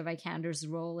Alicia Vikander's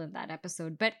role in that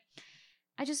episode. But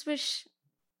I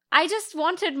just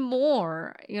wanted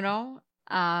more,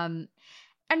 and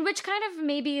which kind of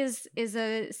maybe is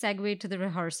a segue to the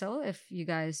rehearsal, if you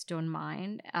guys don't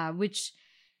mind, which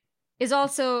is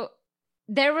also,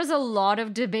 there was a lot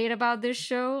of debate about this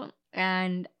show,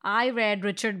 and I read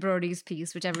Richard Brody's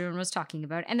piece, which everyone was talking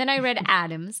about, and then I read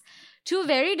Adam's, 2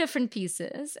 very different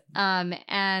pieces,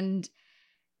 and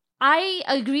I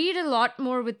agreed a lot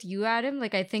more with you, Adam.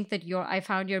 Like, I think that I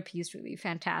found your piece really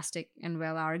fantastic and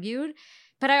well argued.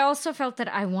 But I also felt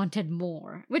that I wanted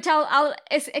more, which I'll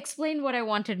explain what I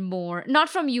wanted more. Not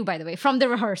from you, by the way, from the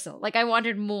rehearsal. Like, I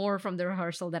wanted more from the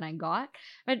rehearsal than I got.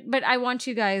 But I want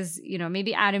you guys,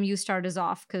 maybe Adam, you start us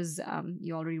off, because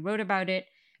you already wrote about it.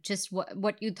 Just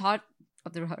what you thought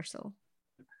of the rehearsal.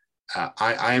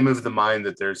 I am of the mind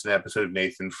that there's an episode of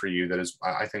Nathan for You that is,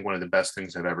 I think, one of the best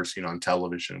things I've ever seen on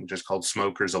television, which is called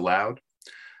Smokers Allowed,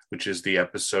 which is the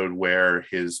episode where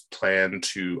his plan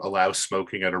to allow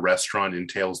smoking at a restaurant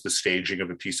entails the staging of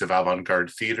a piece of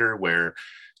avant-garde theater, where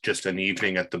just an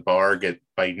evening at the bar,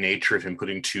 by nature of him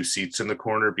putting 2 seats in the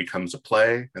corner, becomes a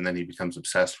play, and then he becomes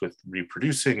obsessed with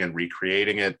reproducing and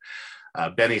recreating it.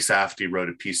 Benny Safdie wrote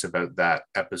a piece about that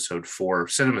episode for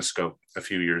CinemaScope a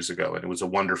few years ago, and it was a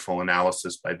wonderful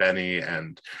analysis by Benny,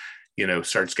 and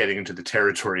starts getting into the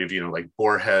territory of like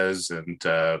Borges and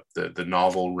the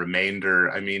novel Remainder.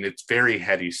 I mean, it's very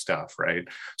heady stuff, right?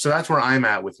 So that's where I'm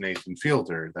at with Nathan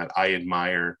Fielder, that I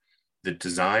admire the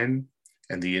design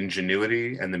and the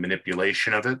ingenuity and the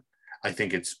manipulation of it. I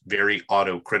think it's very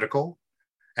autocritical,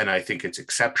 and I think it's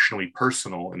exceptionally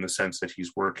personal in the sense that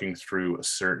he's working through a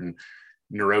certain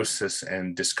neurosis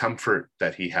and discomfort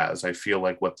that he has. I feel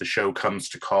like what the show comes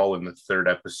to call in the 3rd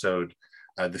episode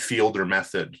the Fielder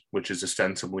method, which is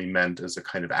ostensibly meant as a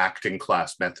kind of acting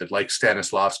class method, like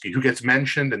Stanislavski, who gets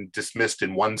mentioned and dismissed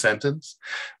in 1 sentence.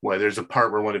 Well, there's a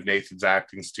part where one of Nathan's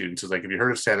acting students is like, have you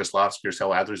heard of Stanislavski or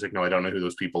Sal Adler's? Like, no, I don't know who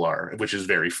those people are, which is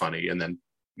very funny, and then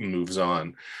moves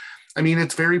on. I mean,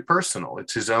 it's very personal.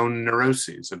 It's his own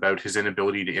neuroses about his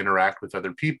inability to interact with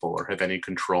other people or have any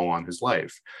control on his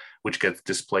life, which gets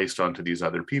displaced onto these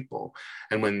other people.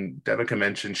 And when Devika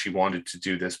mentioned she wanted to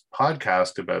do this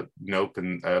podcast about Nope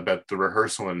and about the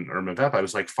rehearsal and Irma Vep, I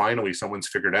was like, finally, someone's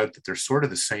figured out that they're sort of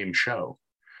the same show.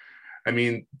 I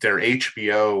mean, they're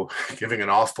HBO giving an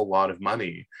awful lot of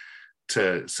money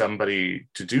to somebody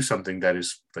to do something that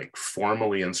is like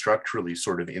formally and structurally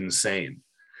sort of insane.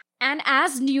 And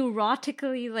as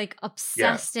neurotically like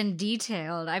obsessed and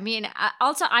detailed. I mean, I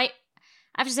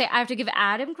have to say, I have to give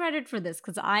Adam credit for this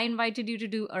because I invited you to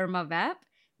do Irma Vep.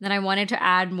 Then I wanted to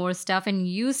add more stuff, and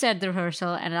you said the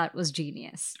rehearsal, and that was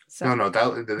genius. So. No,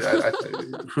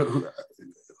 the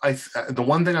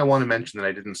one thing I want to mention that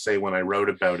I didn't say when I wrote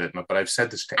about it, but I've said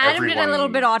this to Adam everyone. Adam did a little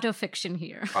bit autofiction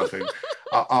here.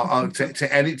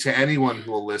 To anyone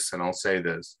who will listen, I'll say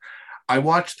this. I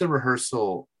watched the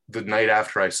rehearsal the night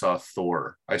after I saw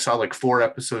Thor. I saw like 4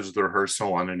 episodes of the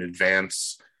rehearsal on an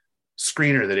advance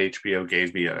screener that HBO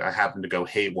gave me. I happened to go,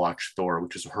 hey, watch Thor,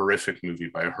 which is a horrific movie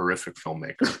by a horrific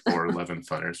filmmaker. Thor: Love and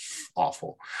Thunder is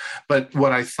awful. But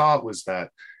what I thought was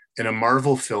that in a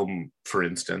Marvel film, for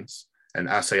instance, and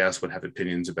Assayas would have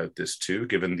opinions about this too,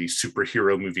 given the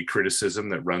superhero movie criticism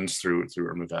that runs through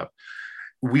Irma Vep,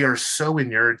 we are so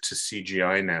inured to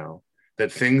CGI now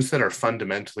that things that are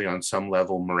fundamentally on some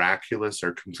level miraculous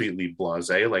are completely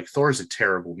blasé. Like Thor is a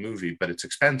terrible movie, but it's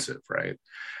expensive, right?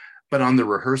 But on the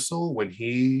rehearsal, when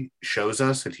he shows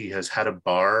us that he has had a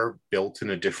bar built in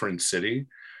a different city,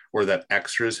 or that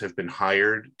extras have been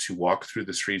hired to walk through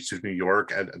the streets of New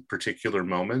York at a particular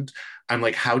moment, I'm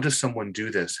like, how does someone do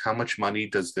this? How much money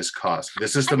does this cost?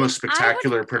 This is the most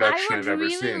spectacular production I've ever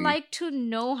seen. I would really like to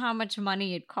know how much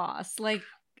money it costs. Like,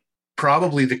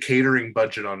 probably the catering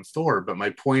budget on Thor, but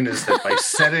my point is that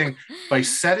by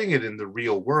setting it in the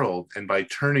real world and by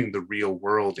turning the real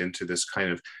world into this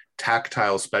kind of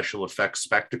tactile special effects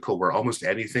spectacle where almost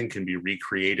anything can be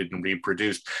recreated and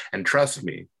reproduced. And trust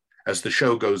me, as the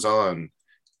show goes on,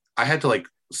 I had to like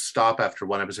stop after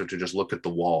one episode to just look at the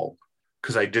wall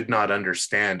because I did not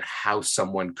understand how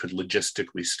someone could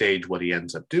logistically stage what he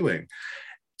ends up doing.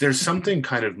 There's something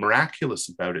kind of miraculous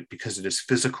about it because it is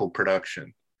physical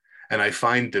production. And I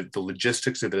find that the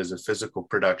logistics of it as a physical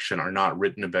production are not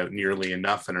written about nearly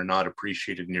enough and are not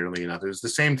appreciated nearly enough. It was the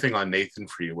same thing on Nathan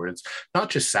for You, where it's not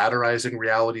just satirizing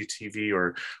reality TV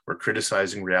or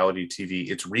criticizing reality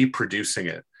TV, it's reproducing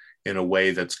it in a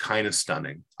way that's kind of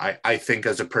stunning. I think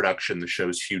as a production, the show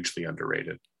is hugely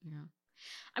underrated. Yeah.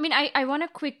 I mean, I want to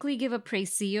quickly give a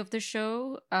précis of the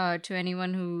show to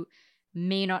anyone who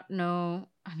may not know.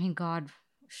 I mean, God,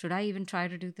 should I even try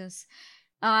to do this?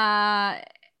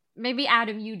 Maybe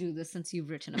Adam, you do this since you've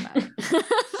written about it.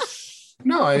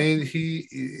 No, I mean, he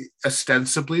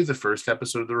ostensibly the first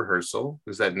episode of the rehearsal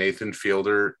is that Nathan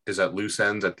Fielder is at loose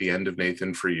ends at the end of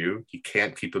Nathan for You. He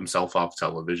can't keep himself off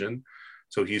television.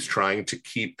 So he's trying to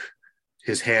keep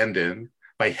his hand in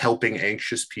by helping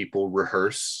anxious people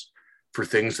rehearse for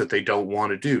things that they don't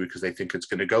want to do because they think it's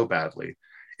going to go badly.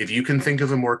 If you can think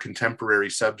of a more contemporary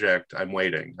subject, I'm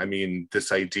waiting. I mean,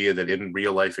 this idea that in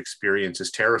real life experience is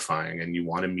terrifying and you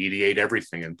want to mediate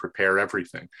everything and prepare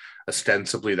everything.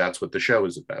 Ostensibly, that's what the show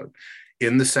is about.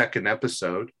 In the second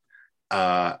episode,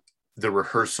 the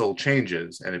rehearsal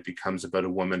changes and it becomes about a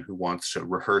woman who wants to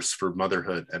rehearse for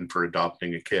motherhood and for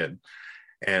adopting a kid.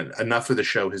 And enough of the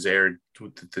show has aired,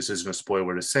 this isn't a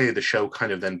spoiler to say, the show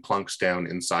kind of then plunks down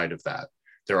inside of that.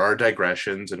 There are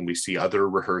digressions and we see other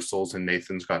rehearsals and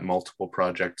Nathan's got multiple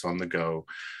projects on the go.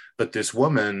 But this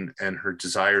woman and her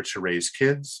desire to raise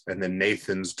kids and then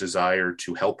Nathan's desire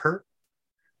to help her,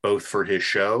 both for his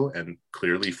show and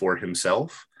clearly for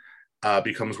himself,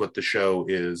 becomes what the show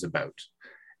is about.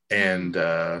 And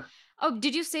oh,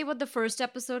 did you say what the first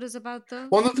episode is about, though?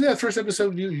 Well, the first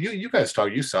episode, you guys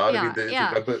talk. You saw it.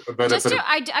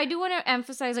 I do want to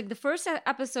emphasize, like, the first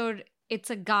episode,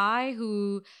 it's a guy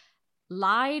who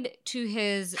lied to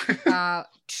his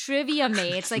trivia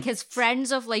mates, like his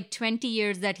friends of like 20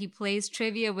 years that he plays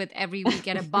trivia with every week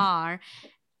at a bar.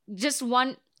 Just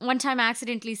one time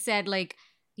accidentally said, like,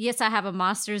 yes, I have a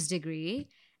master's degree,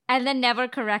 and then never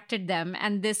corrected them.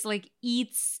 And this like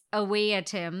eats away at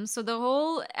him. So the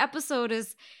whole episode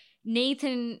is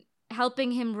Nathan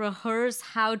helping him rehearse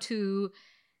how to,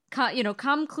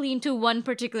 come clean to one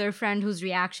particular friend whose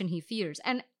reaction he fears.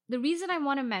 And the reason I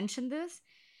want to mention this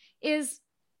is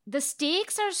the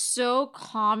stakes are so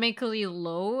comically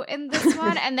low in this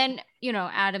one. And then,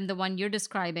 Adam, the one you're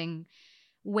describing,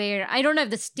 where I don't know if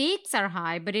the stakes are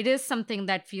high, but it is something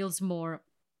that feels more,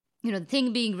 the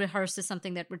thing being rehearsed is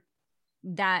something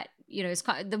that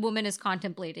the woman is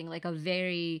contemplating like a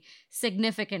very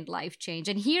significant life change.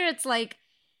 And here it's like,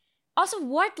 also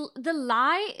what the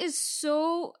lie is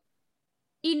so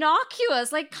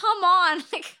innocuous. Like, come on.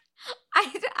 Like,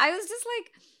 I was just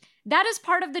like, that is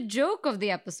part of the joke of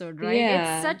the episode, right?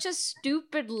 Yeah. It's such a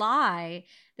stupid lie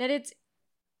that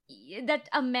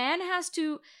a man has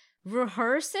to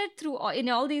rehearse it in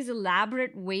all these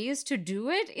elaborate ways to do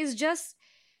it is just,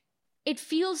 it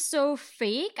feels so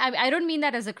fake. I don't mean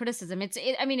that as a criticism.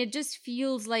 It just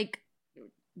feels like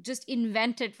just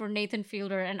invented for Nathan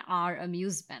Fielder and our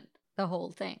amusement, the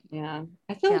whole thing. Yeah.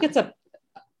 I feel like it's a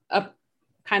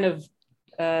kind of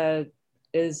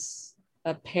is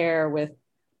a pair with,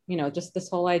 just this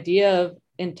whole idea of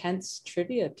intense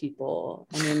trivia people.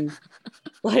 I mean,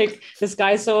 like, this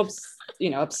guy's so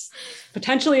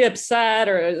potentially upset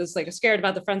or is like scared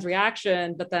about the friend's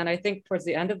reaction, but then I think towards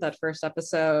the end of that first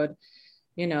episode,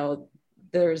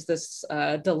 there's this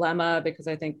dilemma, because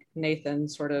I think Nathan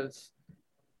sort of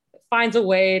finds a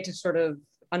way to sort of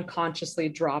unconsciously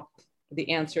drop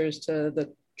the answers to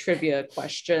the trivia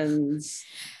questions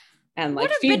and like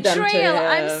feed them to him.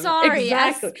 I'm sorry.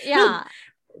 Exactly. Yeah.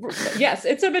 Yes,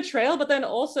 it's a betrayal, but then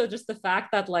also just the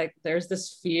fact that like there's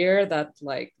this fear that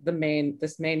like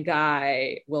this main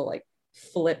guy will like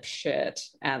flip shit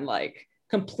and like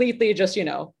completely just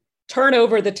turn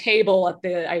over the table at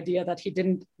the idea that he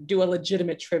didn't do a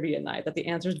legitimate trivia night, that the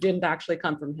answers didn't actually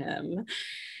come from him.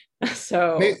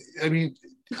 So I mean,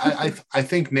 I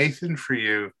think Nathan For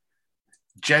You,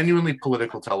 genuinely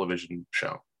political television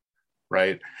show,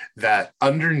 right? That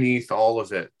underneath all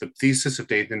of it, the thesis of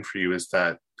Nathan For You is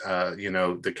that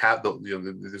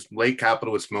this late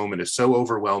capitalist moment is so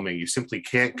overwhelming, you simply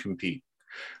can't compete.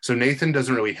 So Nathan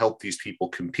doesn't really help these people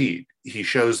compete. He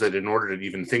shows that in order to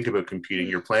even think about competing,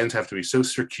 your plans have to be so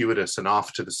circuitous and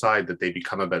off to the side that they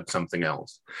become about something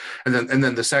else. And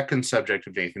then the second subject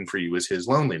of Nathan For You is his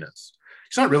loneliness.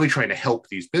 He's not really trying to help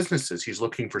these businesses. He's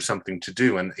looking for something to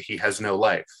do, and he has no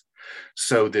life.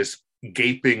 So this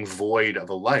gaping void of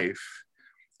a life,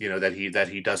 that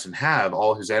he doesn't have,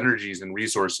 all his energies and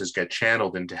resources get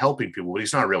channeled into helping people, but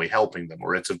he's not really helping them,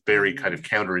 or it's a very kind of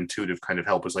counterintuitive kind of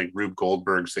help. It's like Rube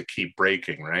Goldberg's that keep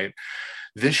breaking, right?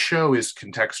 This show is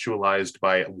contextualized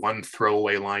by one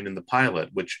throwaway line in the pilot,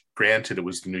 which, granted, it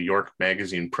was the New York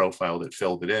Magazine profile that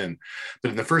filled it in.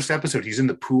 But in the first episode, he's in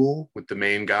the pool with the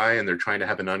main guy, and they're trying to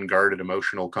have an unguarded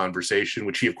emotional conversation,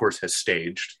 which he, of course, has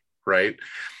staged, right?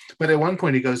 But at one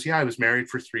point he goes, I was married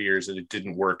for 3 years and it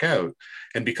didn't work out.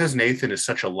 And because Nathan is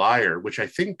such a liar, which I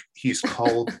think he's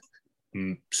called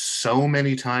so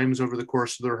many times over the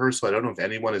course of the rehearsal, I don't know if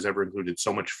anyone has ever included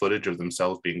so much footage of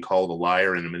themselves being called a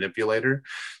liar and a manipulator,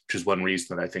 which is one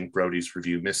reason that I think Brody's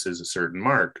review misses a certain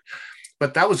mark.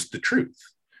 But that was the truth.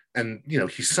 And,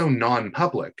 he's so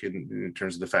non-public in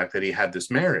terms of the fact that he had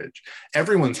this marriage.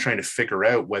 Everyone's trying to figure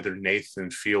out whether Nathan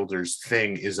Fielder's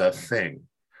thing is a thing.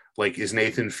 Like, is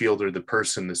Nathan Fielder the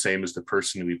person the same as the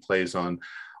person who he plays on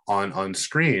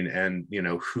screen? And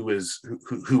who is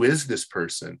this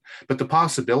person? But the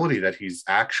possibility that he's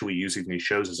actually using these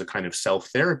shows as a kind of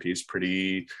self-therapy is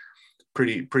pretty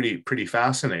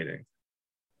fascinating.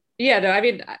 Yeah, no, I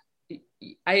mean,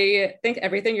 I think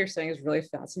everything you're saying is really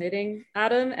fascinating,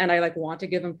 Adam, and I like want to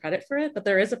give him credit for it, but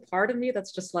there is a part of me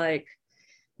that's just like,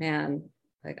 man,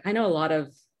 like I know a lot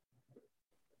of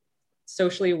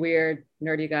socially weird,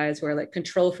 nerdy guys who are like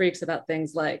control freaks about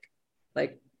things like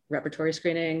repertory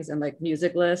screenings and like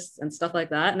music lists and stuff like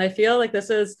that. And I feel like this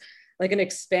is like an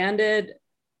expanded,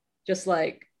 just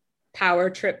like power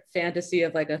trip fantasy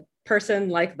of like a person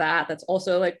like that that's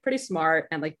also like pretty smart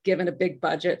and like given a big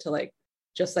budget to like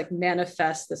just like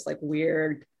manifest this like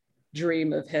weird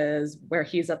dream of his where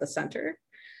he's at the center.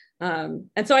 And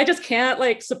so I just can't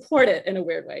like support it in a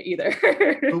weird way either.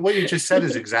 But what you just said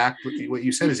is exactly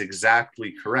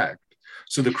correct.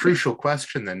 So the crucial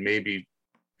question then, maybe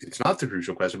it's not the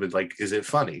crucial question, but like, is it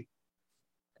funny?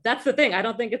 That's the thing. I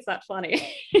don't think it's that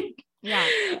funny. Yeah.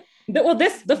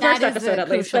 The first episode at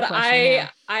least. But question,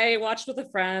 I watched with a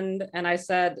friend and I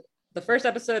said the first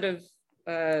episode of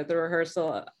the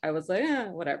rehearsal, I was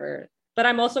like, whatever. But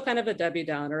I'm also kind of a Debbie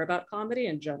Downer about comedy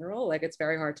in general. Like, it's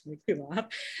very hard to make me laugh.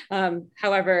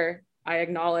 However, I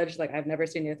acknowledge, like, I've never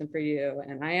seen Nathan For You,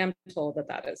 and I am told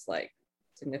that is like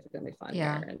significantly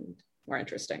funnier and more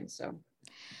interesting. So,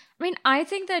 I mean, I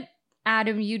think that,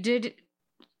 Adam, you did,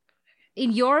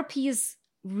 in your piece,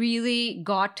 really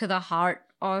got to the heart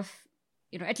of,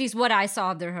 at least what I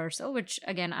saw of the rehearsal, which,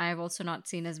 again, I've also not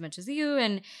seen as much as you,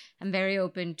 and I'm very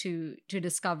open to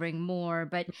discovering more,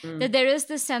 but that there is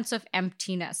this sense of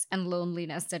emptiness and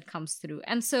loneliness that comes through.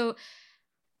 And so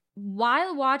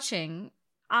while watching,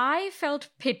 I felt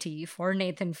pity for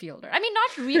Nathan Fielder. I mean,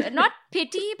 not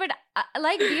pity, but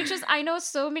like Beatrice, I know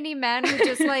so many men who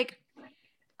just like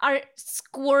are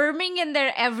squirming in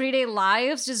their everyday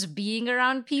lives, just being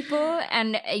around people,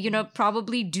 and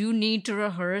probably do need to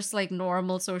rehearse like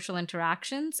normal social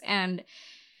interactions. And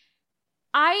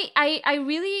I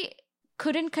really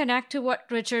couldn't connect to what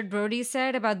Richard Brody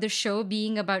said about the show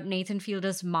being about Nathan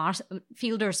Fielder's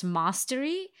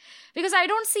mastery, because I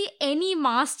don't see any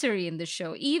mastery in the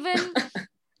show. Even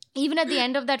at the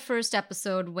end of that first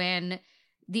episode, when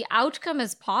the outcome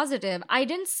is positive, I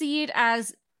didn't see it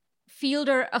as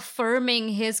Fielder affirming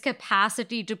his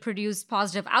capacity to produce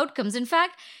positive outcomes. In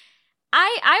fact,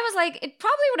 I was like, it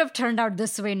probably would have turned out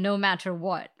this way no matter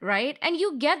what, right? And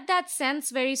you get that sense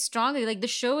very strongly. Like, the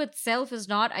show itself is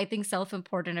not, I think,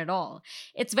 self-important at all.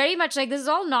 It's very much like, this is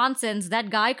all nonsense. That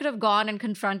guy could have gone and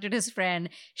confronted his friend.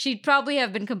 She'd probably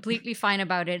have been completely fine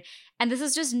about it. And this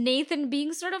is just Nathan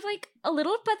being sort of like a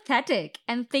little pathetic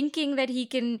and thinking that he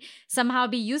can somehow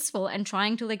be useful and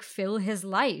trying to like fill his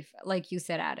life, like you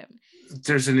said, Adam.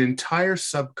 There's an entire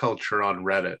subculture on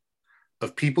Reddit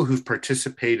of people who've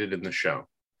participated in the show,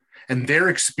 and their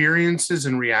experiences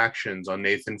and reactions on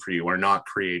Nathan For You are not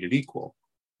created equal,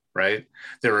 right?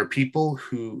 There are people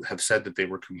who have said that they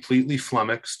were completely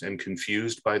flummoxed and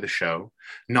confused by the show,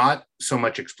 not so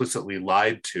much explicitly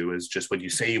lied to as just when you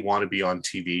say you want to be on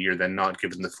TV, you're then not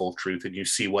given the full truth and you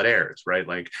see what airs, right?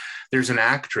 Like, there's an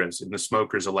actress in the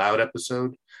Smokers Aloud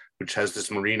episode, which has this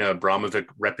Marina Abramovic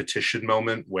repetition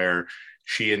moment where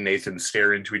she and Nathan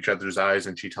stare into each other's eyes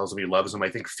and she tells him he loves him, I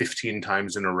think 15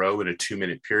 times in a row in a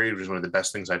 2-minute period, which is one of the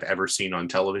best things I've ever seen on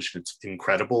television. It's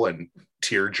incredible and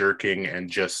tear-jerking, and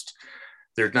just,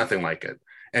 there's nothing like it.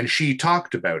 And she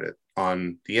talked about it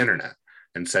on the internet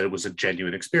and said it was a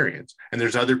genuine experience. And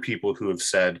there's other people who have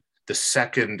said the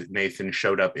second Nathan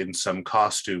showed up in some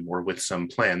costume or with some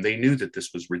plan, they knew that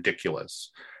this was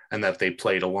ridiculous and that they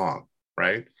played along,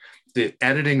 right? The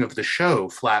editing of the show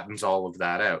flattens all of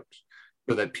that out,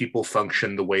 so that people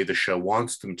function the way the show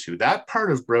wants them to. That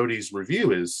part of Brody's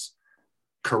review is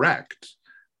correct,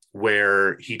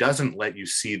 where he doesn't let you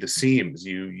see the seams.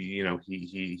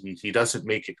 He doesn't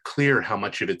make it clear how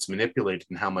much of it's manipulated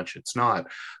and how much it's not.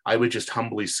 I would just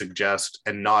humbly suggest,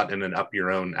 and not in an up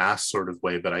your own ass sort of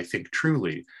way, but I think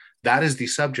truly that is the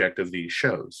subject of these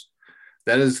shows.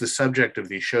 That is the subject of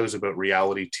these shows about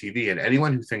reality TV. And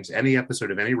anyone who thinks any episode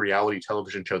of any reality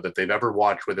television show that they've ever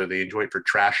watched, whether they enjoy it for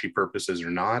trashy purposes or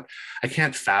not, I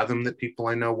can't fathom that people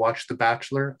I know watch The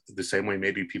Bachelor the same way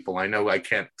maybe people I know, I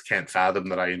can't fathom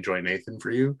that I enjoy Nathan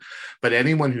For You. But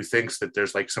anyone who thinks that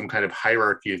there's like some kind of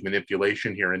hierarchy of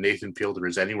manipulation here and Nathan Fielder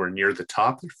is anywhere near the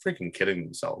top, they're freaking kidding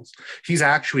themselves. He's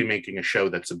actually making a show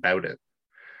that's about it.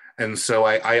 And so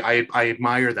I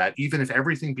admire that, even if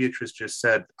everything Beatrice just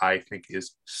said, I think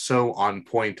is so on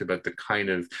point about the kind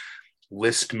of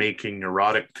list-making,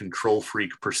 neurotic, control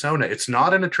freak persona. It's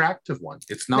not an attractive one.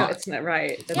 It's not. No, it's not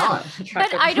right. It's yeah, not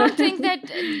attractive. But I don't think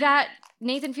that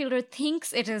Nathan Fielder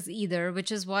thinks it is either,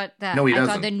 which is what I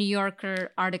thought the New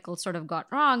Yorker article sort of got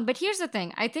wrong. But here's the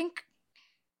thing. I think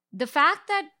the fact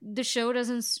that the show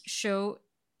doesn't show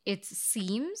its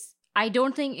seams, I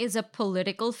don't think is a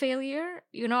political failure.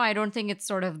 I don't think it's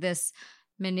sort of this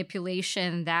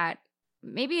manipulation that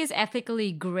maybe is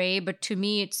ethically gray, but to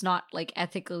me, it's not like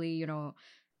ethically,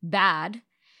 bad.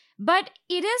 But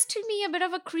it is to me a bit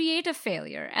of a creative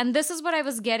failure. And this is what I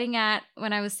was getting at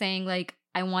when I was saying, like,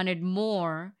 I wanted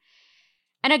more.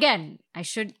 And again, I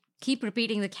should keep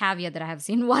repeating the caveat that I have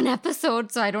seen one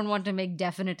episode, so I don't want to make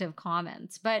definitive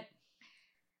comments. But,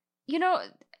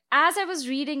 as I was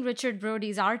reading Richard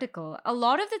Brody's article, a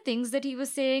lot of the things that he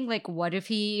was saying, like, what if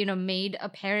he, made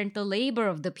apparent the labor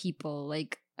of the people,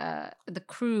 like the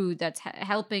crew that's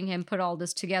helping him put all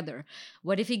this together?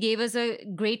 What if he gave us a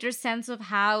greater sense of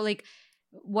how, like,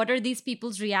 what are these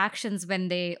people's reactions when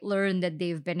they learn that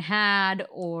they've been had?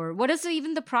 Or what is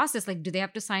even the process? Like, do they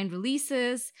have to sign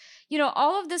releases?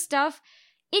 All of this stuff.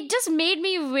 It just made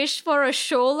me wish for a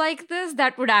show like this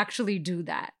that would actually do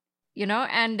that,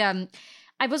 And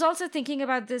I was also thinking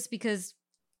about this because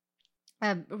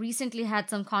I recently had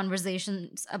some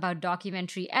conversations about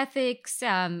documentary ethics.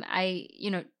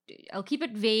 I'll keep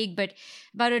it vague, but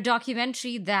about a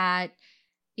documentary that,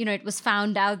 it was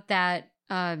found out that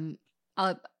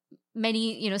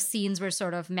many, scenes were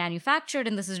sort of manufactured.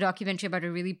 And this is a documentary about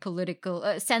a really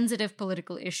sensitive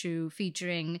political issue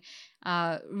featuring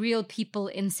real people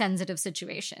in sensitive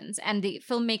situations. And the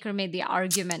filmmaker made the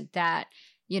argument that,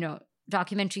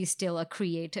 documentary is still a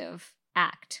creative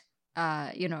act.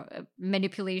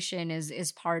 Manipulation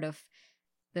is part of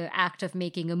the act of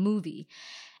making a movie.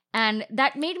 And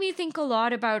that made me think a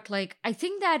lot about, like, I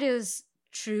think that is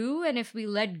true. And if we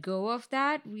let go of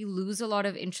that, we lose a lot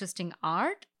of interesting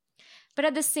art. But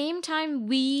at the same time,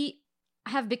 we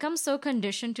have become so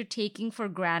conditioned to taking for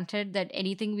granted that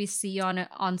anything we see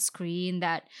on screen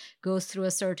that goes through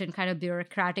a certain kind of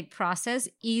bureaucratic process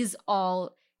is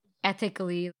all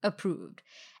ethically approved.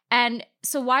 And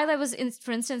so while I was,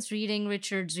 for instance, reading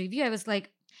Richard's review, I was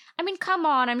like, I mean, come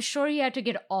on, I'm sure he had to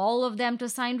get all of them to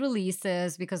sign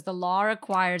releases because the law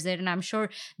requires it. And I'm sure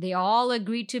they all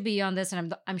agreed to be on this.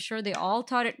 And I'm sure they all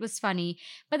thought it was funny.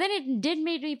 But then it did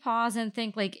make me pause and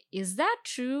think, like, is that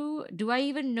true? Do I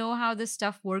even know how this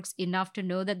stuff works enough to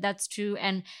know that that's true?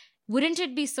 And wouldn't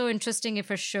it be so interesting if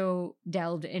a show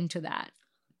delved into that?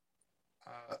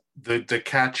 The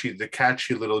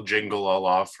catchy little jingle I'll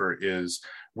offer is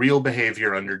real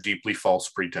behavior under deeply false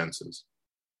pretenses.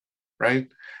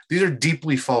 Right? These are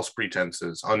deeply false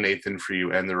pretenses on Nathan For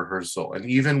You and the rehearsal. And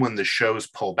even when the shows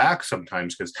pull back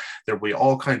sometimes, because there'll be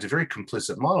all kinds of very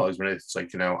complicit monologues when it's like,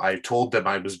 I told them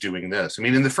I was doing this. I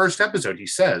mean, in the first episode, he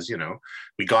says,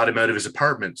 we got him out of his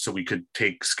apartment so we could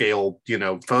take scale,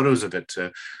 photos of it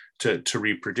to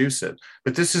reproduce it.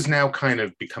 But this has now kind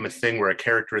of become a thing where a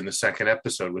character in the second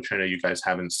episode, which I know you guys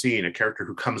haven't seen, a character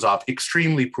who comes off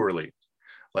extremely poorly,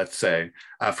 let's say,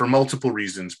 for multiple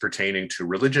reasons pertaining to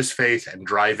religious faith and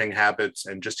driving habits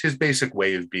and just his basic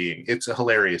way of being. It's a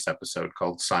hilarious episode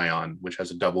called Scion, which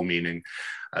has a double meaning.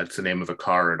 It's the name of a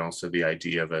car and also the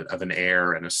idea of an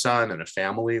heir and a son and a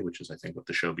family, which is, I think, what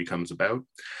the show becomes about.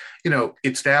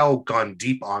 It's now gone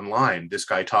deep online, this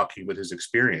guy talking with his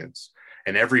experience.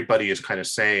 And everybody is kind of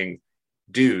saying,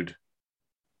 dude,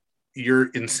 you're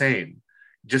insane.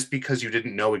 Just because you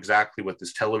didn't know exactly what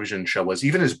this television show was.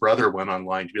 Even his brother went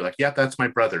online to be like, yeah, that's my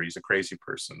brother. He's a crazy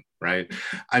person, right?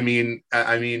 I mean,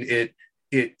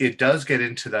 it does get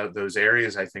into those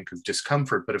areas, I think, of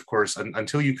discomfort. But of course,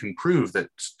 until you can prove that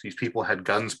these people had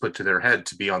guns put to their head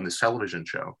to be on this television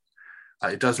show,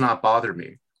 it does not bother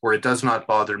me, or it does not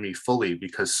bother me fully,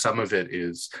 because some of it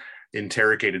is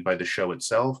interrogated by the show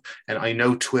itself. And I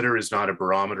know Twitter is not a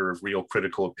barometer of real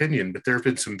critical opinion, but there have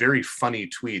been some very funny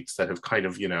tweets that have kind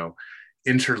of,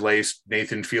 interlaced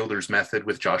Nathan Fielder's method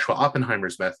with Joshua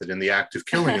Oppenheimer's method in The Act of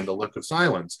Killing and The Look of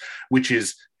Silence, which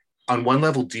is on one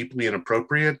level deeply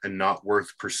inappropriate and not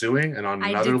worth pursuing. And on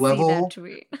another level,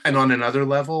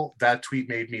 that tweet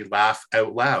made me laugh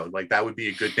out loud. Like, that would be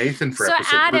a good Nathan for episode.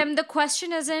 So Adam, the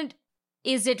question isn't,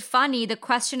 is it funny? The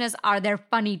question is, are there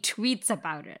funny tweets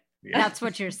about it? Yeah. That's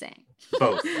what you're saying.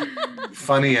 Both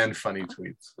funny and funny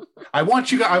tweets. I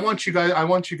want you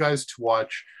guys to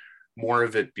watch more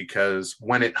of it, because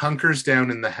when it hunkers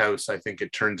down in the house, I think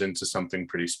it turns into something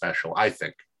pretty special. I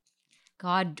think.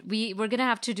 God, we're gonna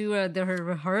have to do the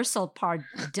rehearsal part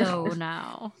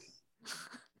now.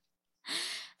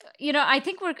 I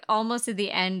think we're almost at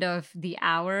the end of the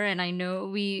hour, and I know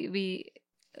we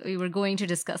were going to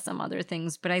discuss some other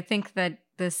things, but I think that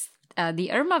this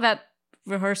the Irma Vep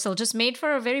rehearsal just made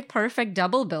for a very perfect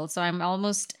double bill. So I'm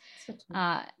almost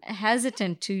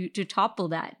hesitant to topple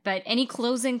that. But any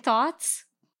closing thoughts?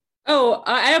 Oh,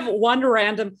 I have one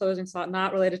random closing thought,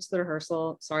 not related to the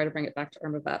rehearsal. Sorry to bring it back to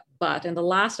Irma Vep, but in the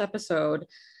last episode,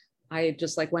 I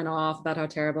just went off about how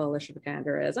terrible Alicia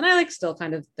Vikander is, and I still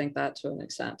kind of think that to an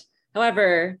extent.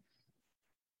 However,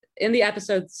 in the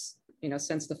episodes,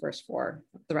 since the first four,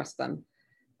 the rest of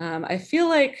them, I feel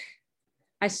like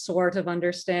I sort of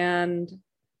understand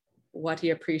what he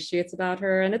appreciates about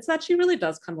her. And it's that she really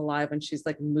does come alive when she's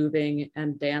moving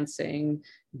and dancing,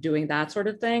 doing that sort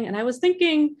of thing. And I was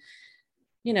thinking,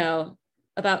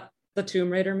 about the Tomb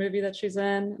Raider movie that she's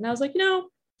in. And I was like,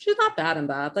 she's not bad in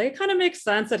that. It kind of makes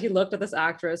sense that he looked at this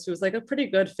actress who's a pretty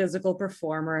good physical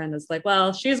performer and is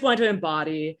well, she's going to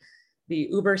embody the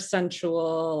uber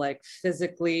sensual,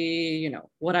 physically,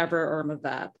 whatever Irma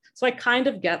Vep. So I kind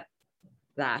of get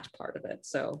that part of it.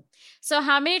 So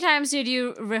how many times did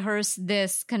you rehearse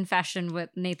this confession with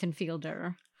Nathan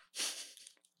Fielder?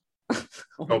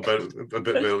 But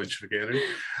Alicia Vikander.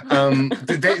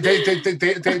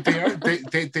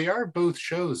 They are both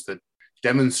shows that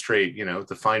demonstrate,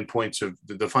 the fine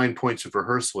points of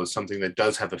rehearsal is something that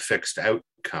does have a fixed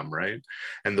outcome, right?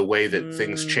 And the way that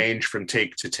things change from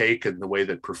take to take, and the way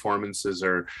that performances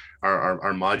are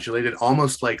modulated,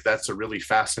 almost like that's a really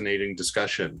fascinating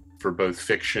discussion for both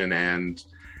fiction and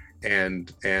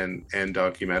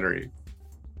documentary.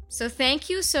 So thank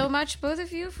you so much, both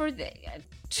of you, for the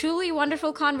truly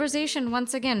wonderful conversation.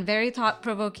 Once again, very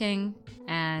thought-provoking,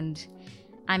 and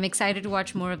I'm excited to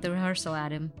watch more of the rehearsal,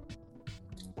 Adam.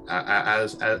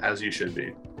 As you should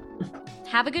be.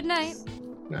 Have a good night.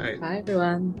 Night. Bye,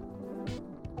 everyone.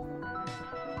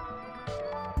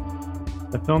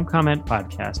 The Film Comment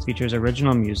podcast features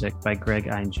original music by Greg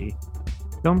Einge.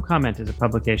 Film Comment is a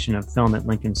publication of Film at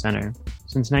Lincoln Center.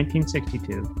 Since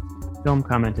 1962, Film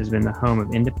Comment has been the home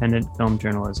of independent film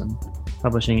journalism,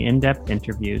 publishing in-depth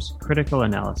interviews, critical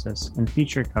analysis, and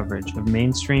feature coverage of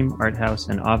mainstream, art house,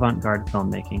 and avant-garde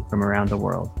filmmaking from around the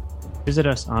world. Visit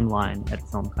us online at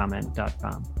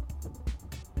filmcomment.com.